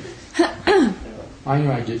 I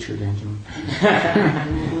knew I'd get your attention.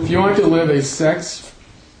 If you want to live a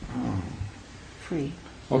free.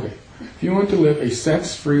 Okay. If you want to live a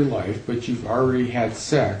sex-free life, but you've already had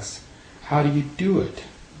sex, how do you do it?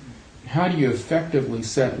 How do you effectively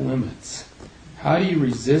set limits? How do you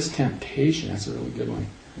resist temptation? That's a really good one.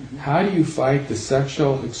 How do you fight the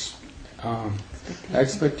sexual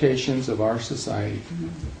expectations of our society?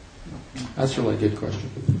 That's a really good question.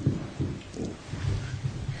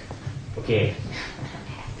 Okay.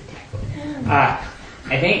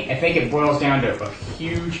 I think it boils down to a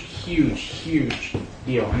huge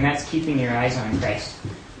deal, and that's keeping your eyes on Christ.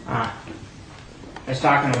 I was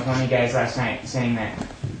talking with one of you guys last night saying that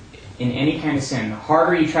in any kind of sin, the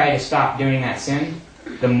harder you try to stop doing that sin,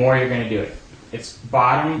 the more you're going to do it. It's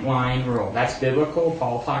bottom line rule. That's biblical.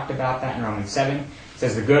 Paul talked about that in Romans 7. It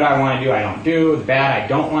says the good I want to do, I don't do. The bad I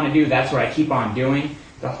don't want to do, that's what I keep on doing.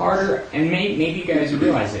 The harder, and maybe you guys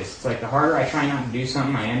realize this, it's like the harder I try not to do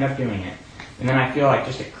something, I end up doing it. And then I feel like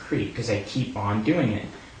just a creep because I keep on doing it.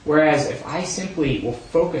 Whereas if I simply will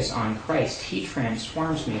focus on Christ, He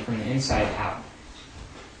transforms me from the inside out.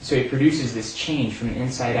 So He produces this change from the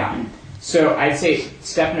inside out. So I'd say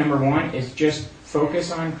step number 1 is just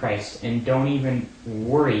focus on Christ and don't even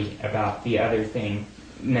worry about the other thing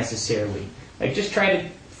necessarily. Like just try to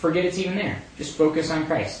forget it's even there. Just focus on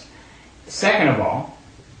Christ. Second of all,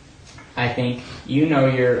 I think you know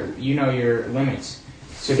your limits.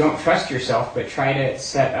 So don't trust yourself, but try to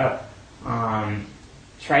set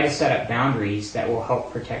try to set up boundaries that will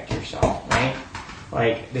help protect yourself, right?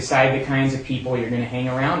 Like, decide the kinds of people you're going to hang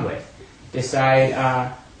around with. Decide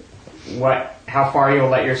how far you'll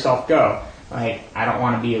let yourself go. Like, I don't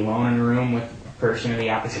want to be alone in a room with a person of the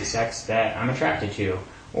opposite sex that I'm attracted to.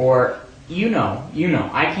 Or, you know,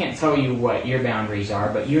 I can't tell you what your boundaries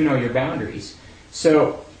are, but you know your boundaries.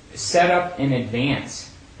 So, set up in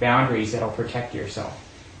advance boundaries that'll protect yourself.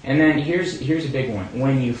 And then here's a big one.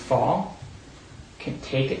 When you fall,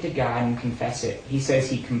 take it to God and confess it. He says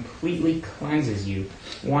He completely cleanses you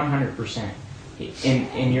 100%.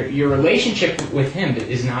 And your relationship with Him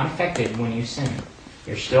is not affected when you sin.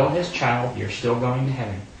 You're still His child. You're still going to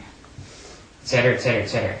heaven, etc., etc.,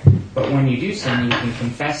 etc. But when you do sin, you can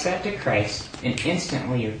confess that to Christ, and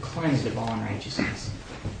instantly you're cleansed of all unrighteousness.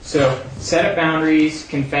 So set up boundaries,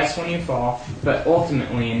 confess when you fall, but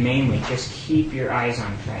ultimately and mainly just keep your eyes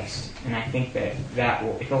on Christ. And I think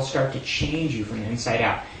He'll start to change you from the inside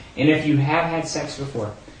out. And if you have had sex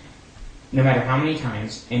before, no matter how many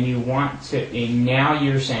times, and you want to, and now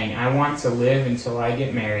you're saying, I want to live until I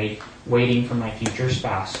get married, waiting for my future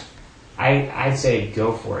spouse, I'd say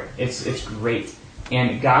go for it. It's great.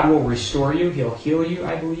 And God will restore you. He'll heal you,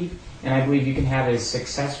 I believe. And I believe you can have as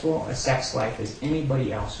successful a sex life as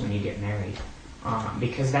anybody else when you get married.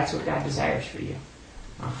 Because that's what God desires for you.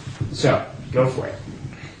 So, go for it.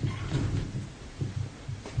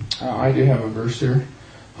 I do have a verse here.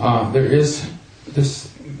 There is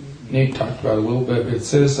this, Nate talked about it a little bit, but it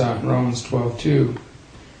says in Romans 12:2,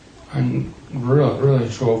 and really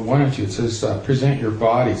 12:1 and 2, it says, present your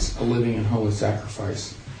bodies a living and holy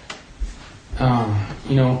sacrifice.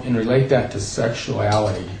 And relate that to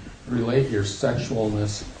sexuality. Relate your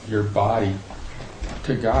sexualness, your body,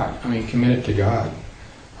 to God. Commit it to God.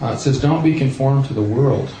 It says, don't be conformed to the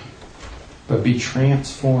world, but be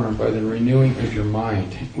transformed by the renewing of your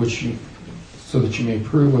mind, so that you may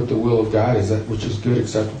prove what the will of God is, that which is good,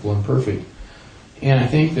 acceptable, and perfect. And I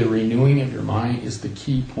think the renewing of your mind is the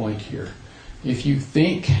key point here. If you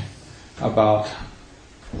think about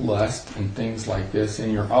lust and things like this,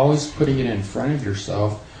 and you're always putting it in front of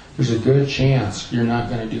yourself, there's a good chance you're not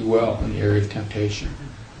going to do well in the area of temptation.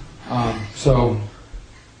 There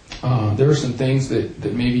are some things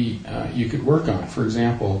that maybe you could work on. For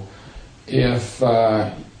example, if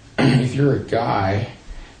you're a guy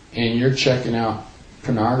and you're checking out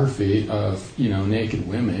pornography of naked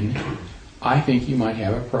women, I think you might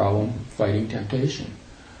have a problem fighting temptation.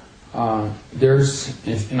 I've heard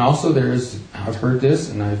this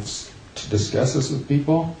and I've discussed this with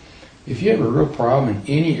people. If you have a real problem in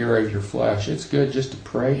any area of your flesh, it's good just to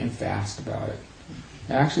pray and fast about it.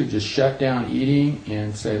 Actually just shut down eating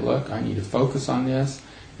and say, look, I need to focus on this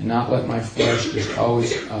and not let my flesh just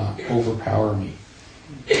always overpower me.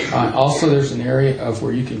 Also, there's an area of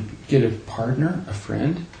where you can get a partner, a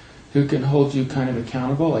friend, who can hold you kind of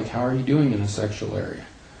accountable, like how are you doing in the sexual area?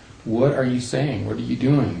 What are you saying? What are you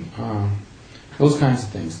doing? Those kinds of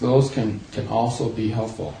things. Those can also be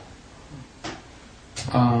helpful.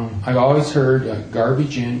 I've always heard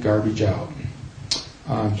garbage in, garbage out.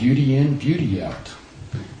 Beauty in, beauty out.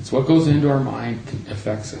 It's what goes into our mind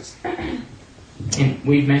affects us. And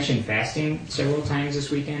we've mentioned fasting several times this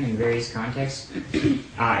weekend in various contexts.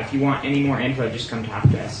 If you want any more info, just come talk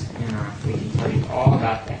to us, and we can tell you all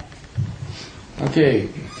about that. Okay,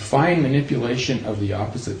 define manipulation of the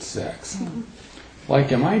opposite sex.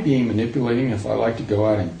 Like, am I being manipulating if I like to go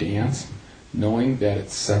out and dance, knowing that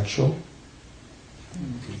it's sexual?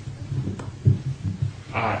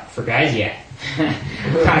 For guys, yeah.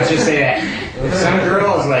 I'll just say that. If some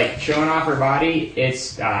girl is like showing off her body, it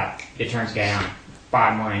turns guy on.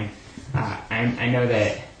 Bottom line. I know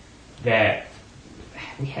that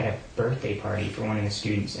we had a birthday party for one of the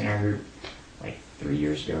students in our group like 3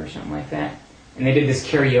 years ago or something like that. And they did this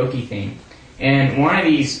karaoke thing. And one of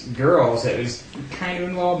these girls that was kind of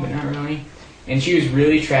involved, but not really, and she was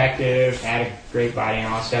really attractive, had a great body and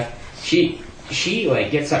all that stuff. She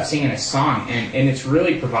like gets up singing a song, and it's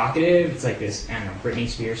really provocative. It's like this, I don't know, Britney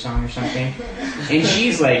Spears song or something. And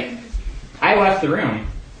she's like, I left the room.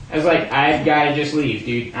 I was like, I've got to just leave,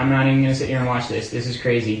 dude. I'm not even going to sit here and watch this. This is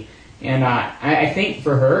crazy. And I think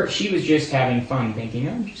for her, she was just having fun, thinking,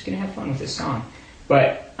 oh, I'm just going to have fun with this song.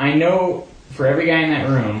 But I know for every guy in that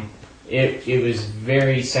room, it was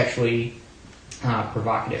very sexually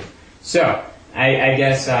provocative. So I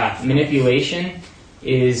guess manipulation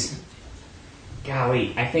is,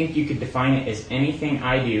 golly, I think you could define it as anything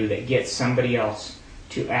I do that gets somebody else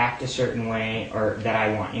to act a certain way or that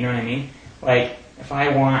I want. You know what I mean? Like, if I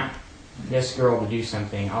want this girl to do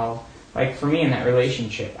something, like for me in that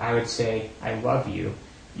relationship, I would say, I love you,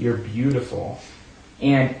 you're beautiful.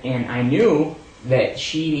 And I knew that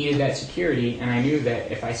she needed that security, and I knew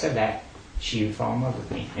that if I said that, she would fall in love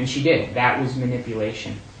with me. And she did. That was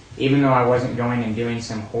manipulation. Even though I wasn't going and doing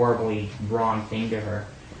some horribly wrong thing to her.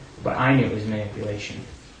 But I knew it was manipulation,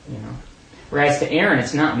 you know. Whereas to Erin,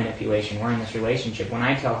 it's not manipulation. We're in this relationship. When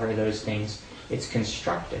I tell her those things, it's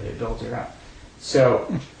constructive. It builds her up.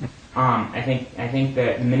 So I think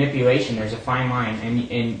that manipulation, there's a fine line,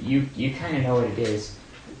 and you kind of know what it is.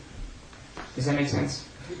 Does that make sense?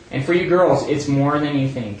 And for you girls, it's more than you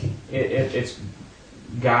think. It's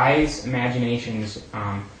guys' imaginations.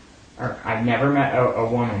 I've never met a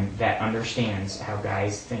woman that understands how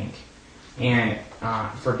guys think. And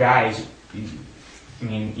for guys, I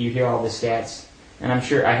mean, you hear all the stats, and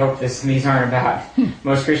I hope these aren't about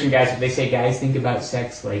most Christian guys, but they say guys think about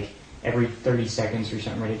sex like every 30 seconds or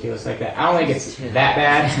something ridiculous like that. I don't think it's that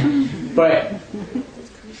bad, but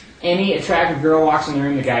any attractive girl walks in the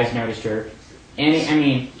room, the guys noticed her.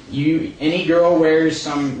 Any girl wears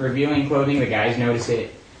some revealing clothing, the guys notice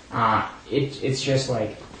it. It's just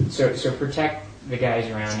like, so protect the guys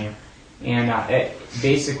around you. And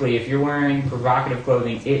basically, if you're wearing provocative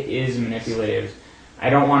clothing, it is manipulative. I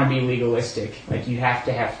don't want to be legalistic. Like, you have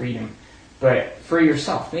to have freedom. But for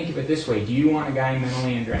yourself, think of it this way. Do you want a guy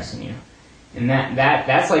mentally undressing you? And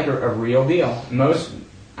that's like a real deal.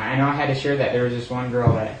 I know I had to share that. There was this one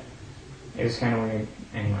girl that, it was kind of weird.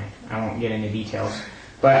 Anyway, I won't get into details.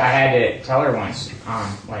 But I had to tell her once,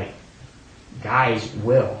 guys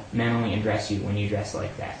will mentally undress you when you dress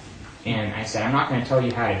like that. And I said, I'm not going to tell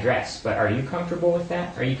you how to dress, but are you comfortable with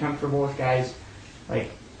that? Are you comfortable with guys, like,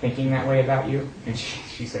 thinking that way about you? And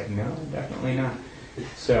she said, no, definitely not.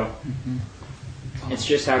 So, it's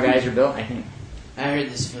just how guys are built, I think. I heard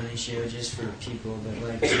this funny show just for people that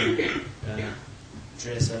like to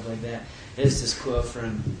dress up like that. There's this quote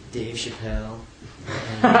from Dave Chappelle.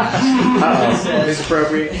 It's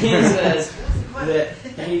appropriate. He says that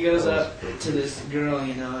he goes up to this girl,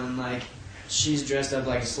 you know, and like she's dressed up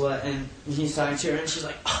like a slut, and he's talking to her, and she's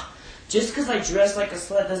like, oh, just because I dress like a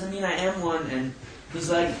slut doesn't mean I am one. And he's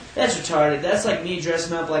like, that's retarded. That's like me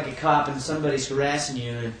dressing up like a cop and somebody's harassing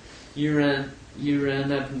you, and you run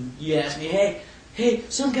up and you ask me, hey,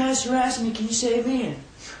 some guy's harassing me, can you save me? And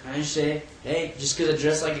I just say, hey, just because I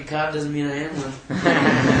dress like a cop doesn't mean I am one. I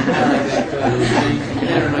like that quote.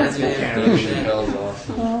 That reminds me of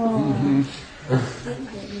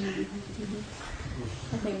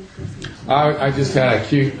I just had a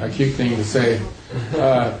cute thing to say.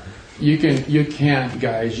 You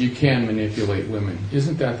can manipulate women.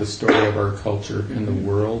 Isn't that the story of our culture in the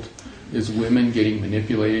world? Is women getting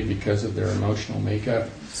manipulated because of their emotional makeup,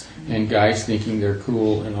 and guys thinking they're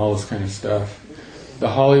cool and all this kind of stuff. The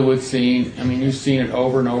Hollywood scene, I mean, you've seen it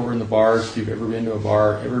over and over in the bars. If you've ever been to a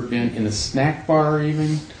bar, ever been in a snack bar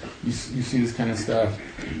even, you see this kind of stuff.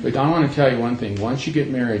 But I want to tell you one thing. Once you get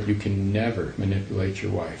married, you can never manipulate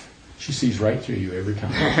your wife. She sees right through you every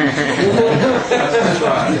time.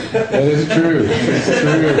 That is true. It's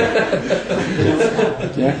true.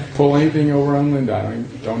 Yeah, pull anything over on Linda.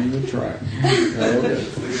 Don't even try.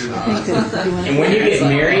 And when you get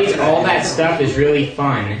married, all that stuff is really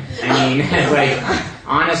fun. I mean, like,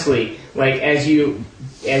 honestly, like as you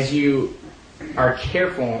are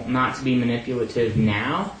careful not to be manipulative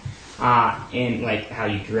now, in like how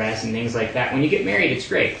you dress and things like that, when you get married, it's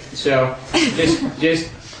great. So just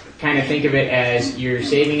kind of think of it as you're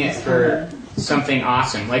saving it for something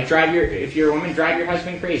awesome. Like if you're a woman, drive your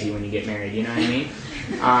husband crazy when you get married. You know what I mean?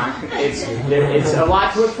 It's a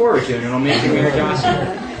lot to look forward to, and it'll make your marriage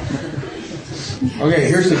awesome. Okay,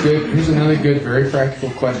 here's another good, very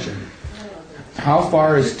practical question. How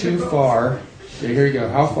far is too far? Okay, here you go.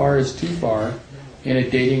 How far is too far in a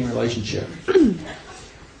dating relationship?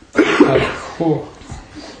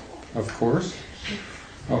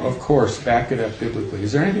 Of course, back it up biblically.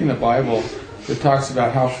 Is there anything in the Bible that talks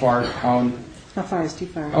about how far is too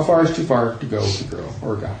far to go with a girl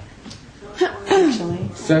or a guy?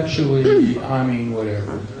 Sexually, I mean,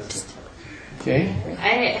 whatever. Okay?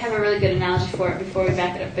 I have a really good analogy for it before we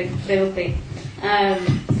back it up biblically.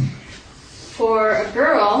 For a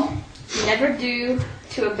girl, never do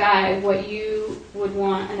to a guy what you wouldn't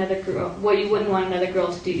want another girl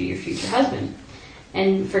to do to your future husband.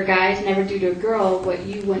 And for guys, never do to a girl what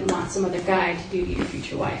you wouldn't want some other guy to do to your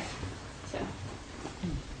future wife. So.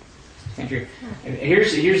 Andrew,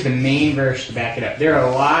 here's the main verse to back it up. There are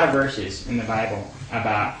a lot of verses in the Bible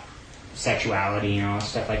about sexuality and all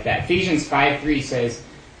stuff like that. Ephesians 5:3 says,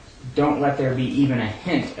 "Don't let there be even a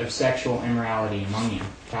hint of sexual immorality among you,"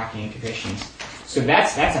 talking to Christians. So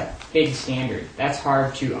that's a big standard. That's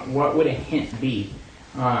hard to. What would a hint be?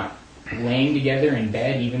 Laying together in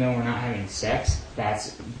bed, even though we're not having sex.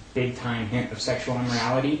 That's big-time hint of sexual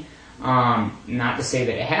immorality. Not to say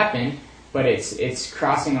that it happened, but it's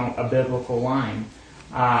crossing a biblical line.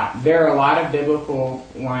 There are a lot of biblical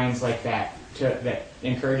lines like that that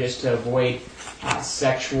encourage us to avoid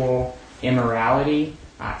sexual immorality.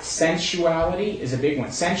 Sensuality is a big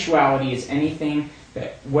one. Sensuality is anything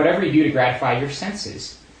whatever you do to gratify your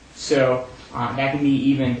senses. So that can be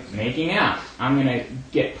even making out. I'm going to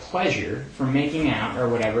get pleasure from making out or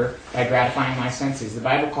whatever by gratifying my senses. The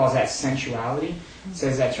Bible calls that sensuality. It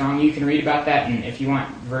says that's wrong. You can read about that, and if you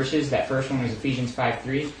want verses, that first one is Ephesians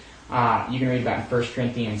 5:3. You can read about it in 1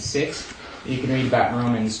 Corinthians 6. You can read about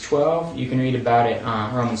Romans 12. You can read about it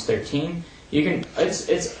Romans 13.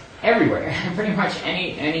 It's everywhere. Pretty much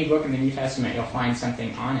any book in the New Testament, you'll find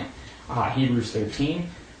something on it. Hebrews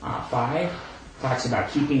 13:5 talks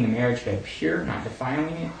about keeping the marriage bed pure, not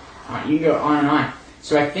defiling it. You can go on and on.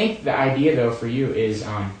 So I think the idea, though, for you is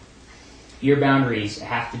your boundaries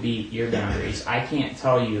have to be your boundaries. I can't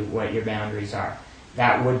tell you what your boundaries are.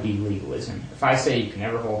 That would be legalism. If I say you can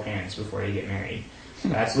never hold hands before you get married,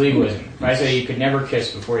 that's legalism. If I say you could never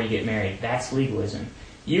kiss before you get married, that's legalism.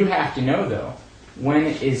 You have to know, though, when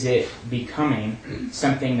is it becoming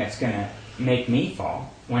something that's going to make me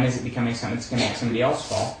fall? When is it becoming something that's going to make somebody else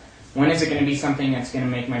fall? When is it going to be something that's going to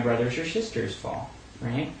make my brothers or sisters fall?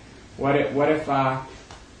 Right? What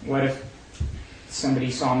if somebody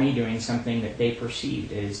saw me doing something that they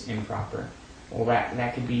perceived as improper? Well,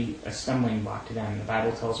 that could be a stumbling block to them. The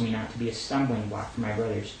Bible tells me not to be a stumbling block for my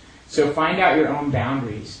brothers. So find out your own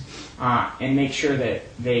boundaries and make sure that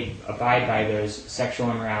they abide by those sexual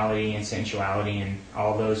immorality and sensuality and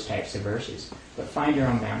all those types of verses. But find your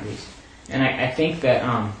own boundaries. And I think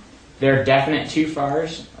that there are definite too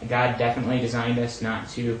fars. God definitely designed us not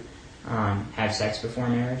to have sex before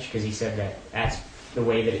marriage because He said that that's the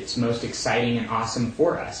way that it's most exciting and awesome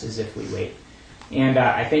for us is if we wait. And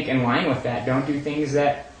I think in line with that, don't do things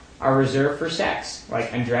that are reserved for sex,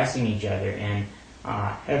 like undressing each other and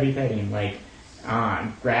heavy petting, like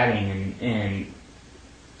grabbing and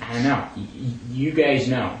I don't know. You guys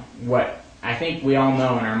know what, I think we all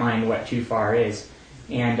know in our mind what too far is.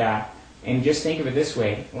 And just think of it this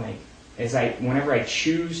way, like whenever I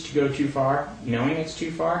choose to go too far, knowing it's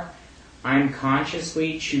too far, I'm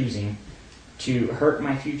consciously choosing to hurt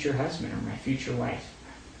my future husband or my future wife.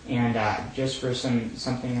 And just for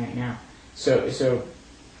something right now. So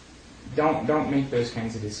don't make those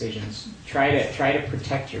kinds of decisions. Try to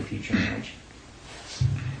protect your future marriage.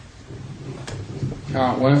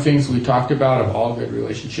 One of the things we talked about of all good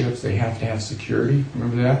relationships, they have to have security.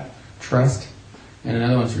 Remember that? Trust. And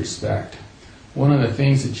another one's respect. One of the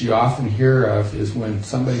things that you often hear of is when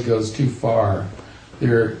somebody goes too far,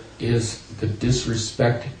 there is the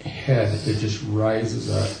disrespect head that just rises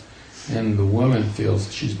up. And the woman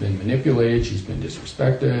feels she's been manipulated, she's been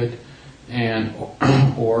disrespected, and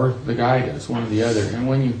or the guy does, one or the other. And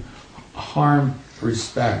when you harm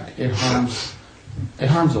respect, it harms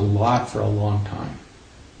a lot for a long time.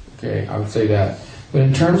 Okay, I would say that. But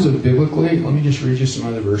in terms of biblically, let me just read you some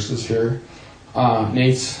other verses here.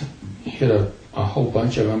 Nate's hit a whole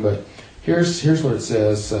bunch of them, but here's what it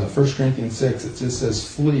says. 1 Corinthians 6, it just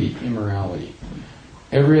says, flee immorality.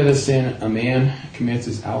 Every other sin a man commits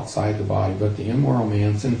is outside the body, but the immoral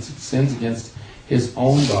man sins against his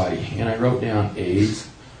own body. And I wrote down AIDS,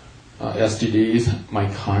 STDs,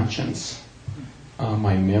 my conscience,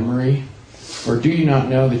 my memory. Or do you not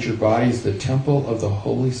know that your body is the temple of the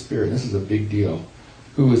Holy Spirit? This is a big deal.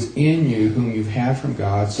 Who is in you, whom you've had from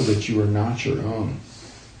God, so that you are not your own.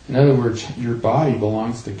 In other words, your body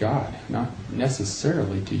belongs to God, not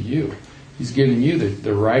necessarily to you. He's given you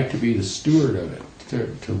the right to be the steward of it.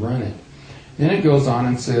 To run it. Then it goes on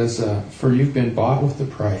and says, for you've been bought with the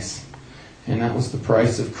price, and that was the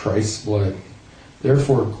price of Christ's blood.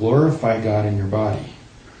 Therefore glorify God in your body.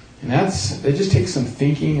 And it just takes some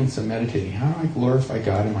thinking and some meditating. How do I glorify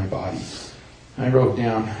God in my body? I wrote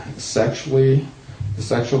down sexually, the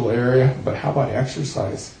sexual area, but how about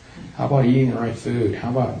exercise? How about eating the right food?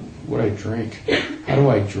 How about what I drink? How do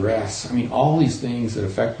I dress? I mean, all these things that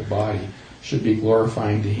affect the body should be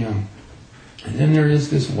glorifying to Him. And then there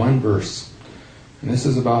is this one verse, and this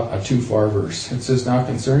is about a too far verse. It says, now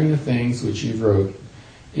concerning the things which you wrote,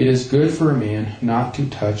 it is good for a man not to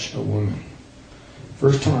touch a woman.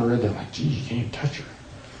 First time I read that, I'm like, geez, you can't even touch her.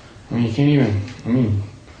 I mean, you can't even,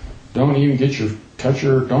 don't even touch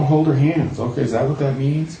her, don't hold her hands. Okay, is that what that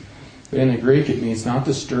means? But in the Greek it means not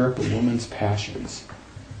to stir up a woman's passions.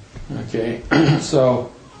 Okay,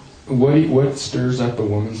 so what stirs up a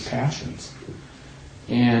woman's passions?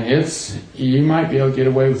 And you might be able to get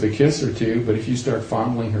away with a kiss or two, but if you start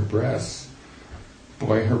fondling her breasts,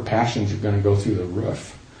 boy, her passions are going to go through the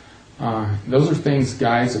roof. Those are things,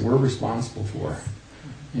 guys, that we're responsible for.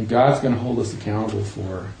 And God's going to hold us accountable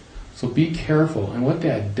for. So be careful. And what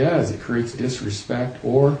that does, it creates disrespect,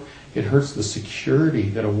 or it hurts the security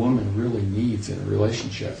that a woman really needs in a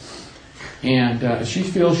relationship. And if she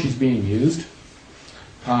feels she's being used,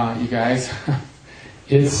 you guys,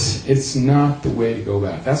 it's not the way to go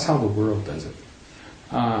about it. That's how the world does it.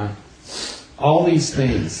 All these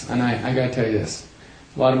things, and I got to tell you this.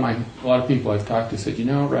 A lot of people I've talked to said,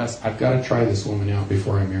 Russ, I've got to try this woman out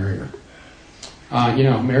before I marry her.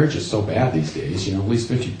 Marriage is so bad these days. At least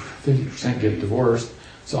 50% get divorced.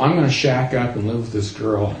 So I'm going to shack up and live with this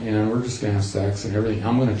girl, and we're just going to have sex and everything.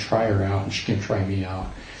 I'm going to try her out, and she can try me out.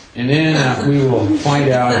 And then we will find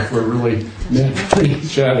out if we're really meant for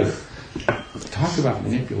each other. Talk about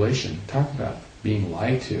manipulation. Talk about being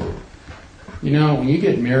lied to. When you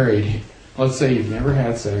get married, let's say you've never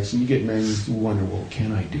had sex, and you get married, and you wonder, well,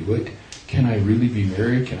 can I do it? Can I really be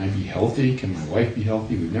married? Can I be healthy? Can my wife be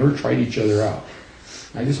healthy? We've never tried each other out.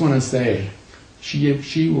 I just want to say,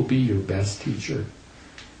 she will be your best teacher.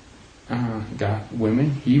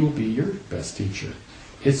 Women, he will be your best teacher.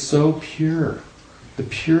 It's so pure. The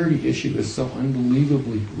purity issue is so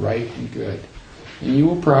unbelievably right and good. And you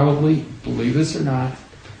will probably, believe this or not,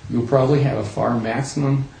 you'll probably have a far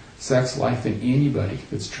maximum sex life than anybody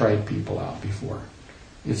that's tried people out before.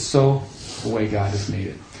 It's so the way God has made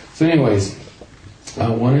it. So anyways, I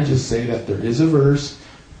want to just say that there is a verse,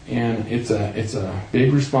 and it's a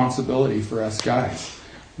big responsibility for us guys.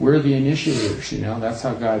 We're the initiators, that's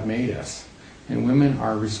how God made us. And women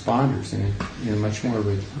are responders in much more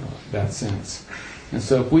of that sense. And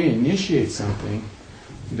so if we initiate something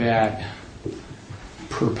that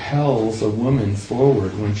propels a woman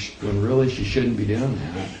forward when really she shouldn't be doing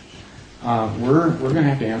that, we're going to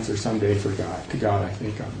have to answer someday to God, I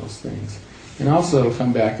think, on those things. And also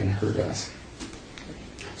come back and hurt us.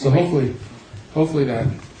 So hopefully that,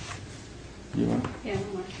 you want? Yeah,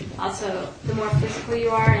 more. Also, the more physical you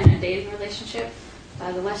are in a dating relationship,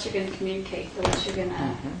 the less you're going to communicate, the less you're going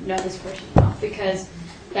to know this person well, because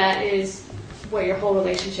that is what your whole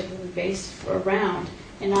relationship will be based around,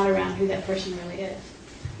 and not around who that person really is.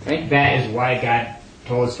 I think that is why God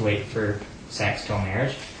told us to wait for sex till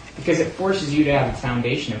marriage, because it forces you to have a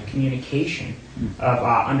foundation of communication, of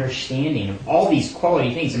understanding, of all these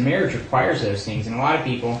quality things. And marriage requires those things. And a lot of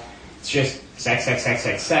people, it's just sex,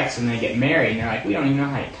 and they get married, and they're like, we don't even know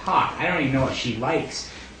how to talk. I don't even know what she likes.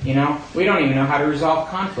 We don't even know how to resolve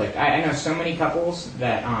conflict. I know so many couples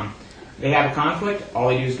that they have a conflict, all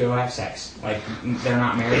they do is go have sex. Like, they're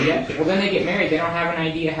not married yet. Well, then they get married, they don't have an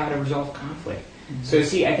idea how to resolve conflict. So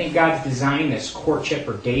see, I think God's designed this courtship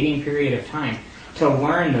or dating period of time to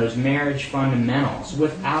learn those marriage fundamentals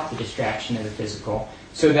without the distraction of the physical,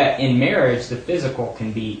 so that in marriage, the physical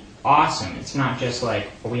can be awesome. It's not just like,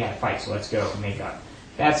 well, we had a fight, so let's go make up.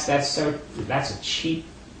 That's a cheap,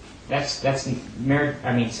 marriage.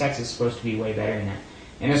 I mean, sex is supposed to be way better than that.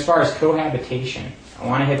 And as far as cohabitation, I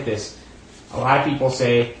want to hit this. A lot of people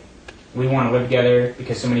say we want to live together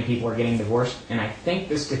because so many people are getting divorced, and I think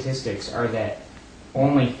the statistics are that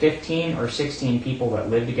only 15 or 16 people that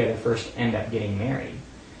live together first end up getting married.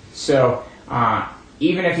 So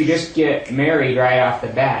even if you just get married right off the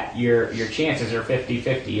bat, your chances are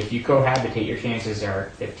 50-50. If you cohabitate, your chances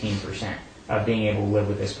are 15% of being able to live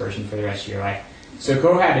with this person for the rest of your life. So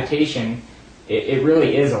cohabitation, it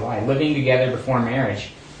really is a lie. Living together before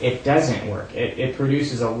marriage, it doesn't work. It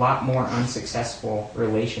produces a lot more unsuccessful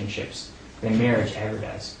relationships than marriage ever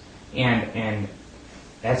does. And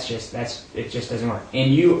it just doesn't work.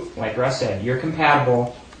 And you, like Russ said, you're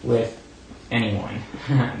compatible with anyone.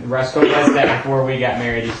 Russ told us that before we got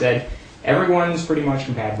married. He said, everyone's pretty much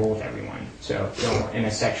compatible with everyone. So don't, in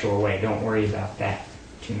a sexual way, don't worry about that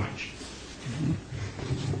too much.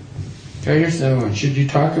 Okay, here's another one. Should you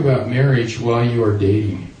talk about marriage while you are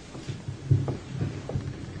dating?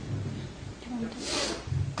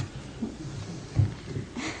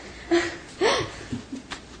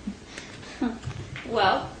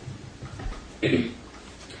 Well,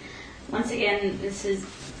 once again, this is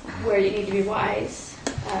where you need to be wise.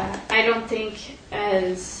 I don't think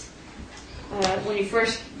when you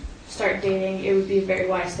first start dating, it would be a very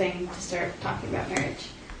wise thing to start talking about marriage.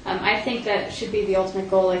 I think that should be the ultimate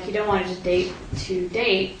goal. Like, you don't want to just date to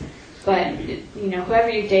date, but whoever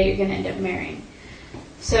you date, you're going to end up marrying.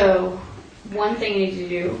 So one thing you need to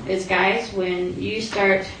do is, guys, when you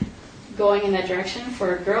start going in that direction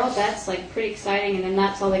for a girl, that's like pretty exciting, and then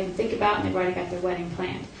that's all they can think about, and they've already got their wedding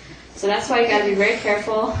planned. So that's why you got to be very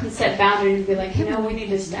careful and set boundaries and be like, we need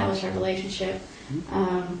to establish our relationship.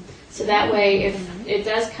 So that way, if it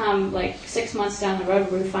does come like 6 months down the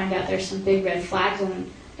road where we find out there's some big red flags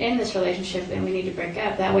in this relationship and we need to break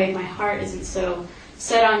up. That way my heart isn't so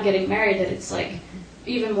set on getting married that it's like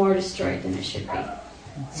even more destroyed than it should be.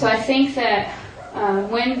 So I think that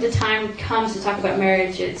when the time comes to talk about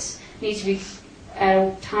marriage, it needs to be at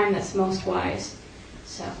a time that's most wise.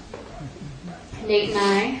 So Nate and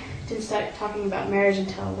I didn't start talking about marriage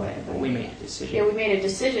until what? We made a decision. Yeah, we made a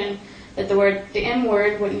decision that the M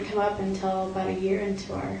word wouldn't come up until about a year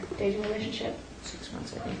into our dating relationship. 6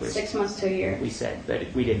 months, I think. 6 months to a year. We said,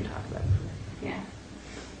 but we didn't talk about it. Yeah.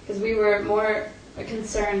 Because we were more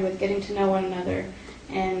concerned with getting to know one another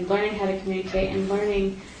and learning how to communicate and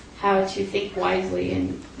learning how to think wisely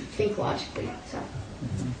and think logically. So.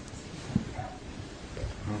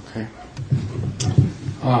 Okay.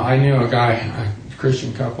 I knew a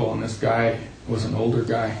Christian couple, and this guy was an older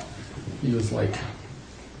guy. He was like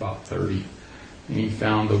about 30. And he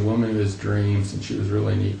found the woman of his dreams, and she was a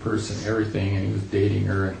really neat person, everything, and he was dating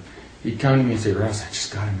her. And he'd come to me and say, Russ, I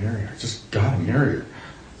just got to marry her. I just got to marry her.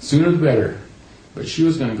 Sooner the better. But she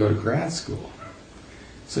was going to go to grad school.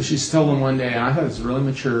 So she told him one day, and I thought it was really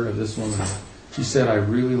mature of this woman. She said, I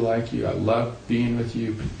really like you. I love being with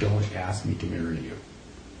you, but don't ask me to marry you.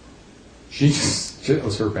 It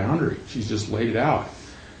was her boundary. She's just laid it out.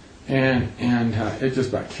 And it just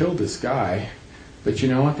about killed this guy. But you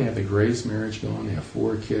know what? They have the greatest marriage going. They have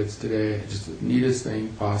 4 kids today. Just the neatest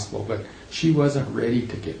thing possible. But she wasn't ready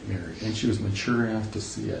to get married, and she was mature enough to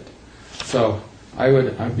see it. So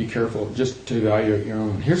I'd be careful just to evaluate your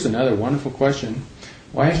own. Here's another wonderful question.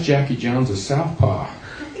 Why is Jackie Jones a southpaw?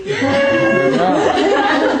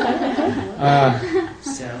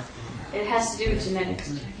 It has to do with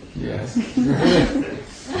genetics, Jackie. Yes.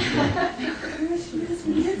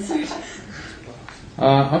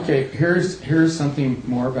 Okay, here's something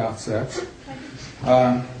more about sex.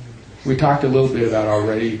 We talked a little bit about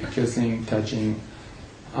already kissing, touching.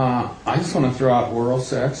 I just want to throw out oral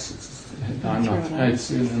sex.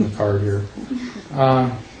 It's in the card here.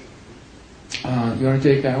 You want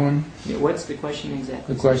to take that one? Yeah, what's the question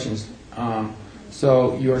exactly? The question is,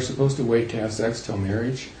 so you are supposed to wait to have sex till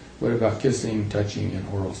marriage. What about kissing, touching, and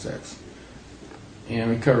oral sex?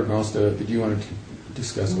 And we covered most of it, but do you want to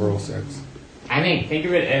discuss oral sex? I think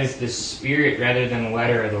of it as the spirit rather than the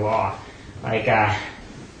letter of the law. Like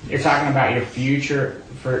you're talking about your future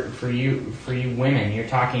for you women. You're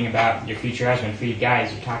talking about your future husband. For you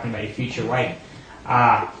guys, you're talking about your future wife.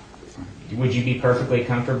 Would you be perfectly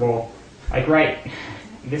comfortable? Like, right?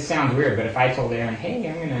 This sounds weird, but if I told Aaron, "Hey,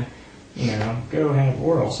 I'm gonna, go have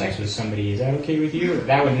oral sex with somebody. Is that okay with you?"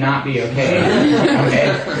 That would not be okay. Okay,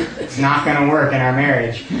 it's not going to work in our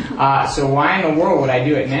marriage. So why in the world would I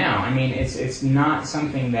do it now? I mean, it's not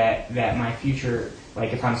something that my future,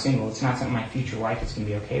 like if I'm single, it's not something my future wife is going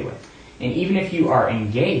to be okay with. And even if you are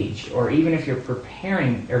engaged, or even if you're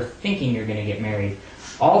preparing or thinking you're going to get married,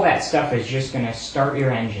 all that stuff is just going to start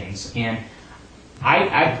your engines. And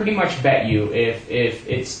I pretty much bet you if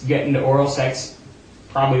it's getting to oral sex,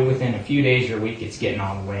 probably within a few days or a week, it's getting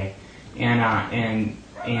all the way. And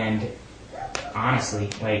honestly,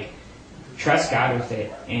 like, trust God with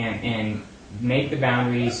it and make the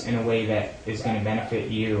boundaries in a way that is going to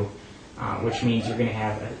benefit you, which means you're going to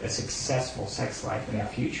have a successful sex life in the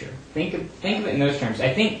future. Think of it in those terms.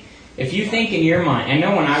 I think if you think in your mind, I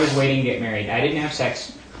know when I was waiting to get married, I didn't have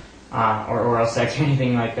sex or oral sex or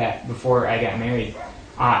anything like that before I got married.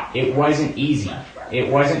 It wasn't easy. It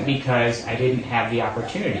wasn't because I didn't have the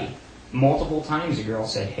opportunity. Multiple times a girl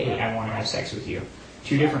said, "Hey, I want to have sex with you."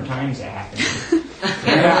 2 different times that happened.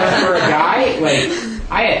 And for a guy, like,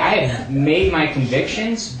 I had made my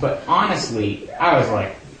convictions, but honestly, I was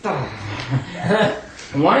like,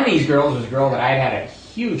 one of these girls was a girl that I'd had a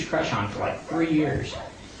huge crush on for like 3 years.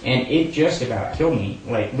 And it just about killed me.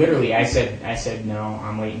 Like, literally, I said, "No,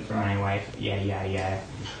 I'm waiting for my wife." Yeah.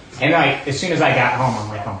 And like, as soon as I got home, I'm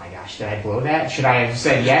like, "Oh my gosh, did I blow that? Should I have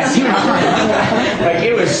said yes?" Like,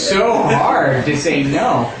 it was so hard to say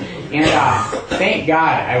no. And thank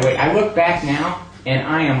God, I look back now, and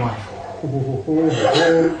I am like,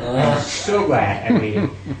 I'm so glad I waited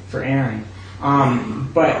for Aaron.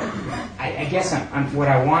 But I guess what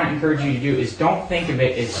I want to encourage you to do is don't think of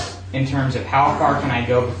it as in terms of how far can I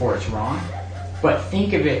go before it's wrong, but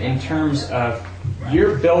think of it in terms of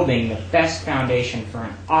you're building the best foundation for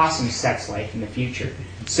an awesome sex life in the future.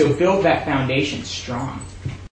 So build that foundation strong.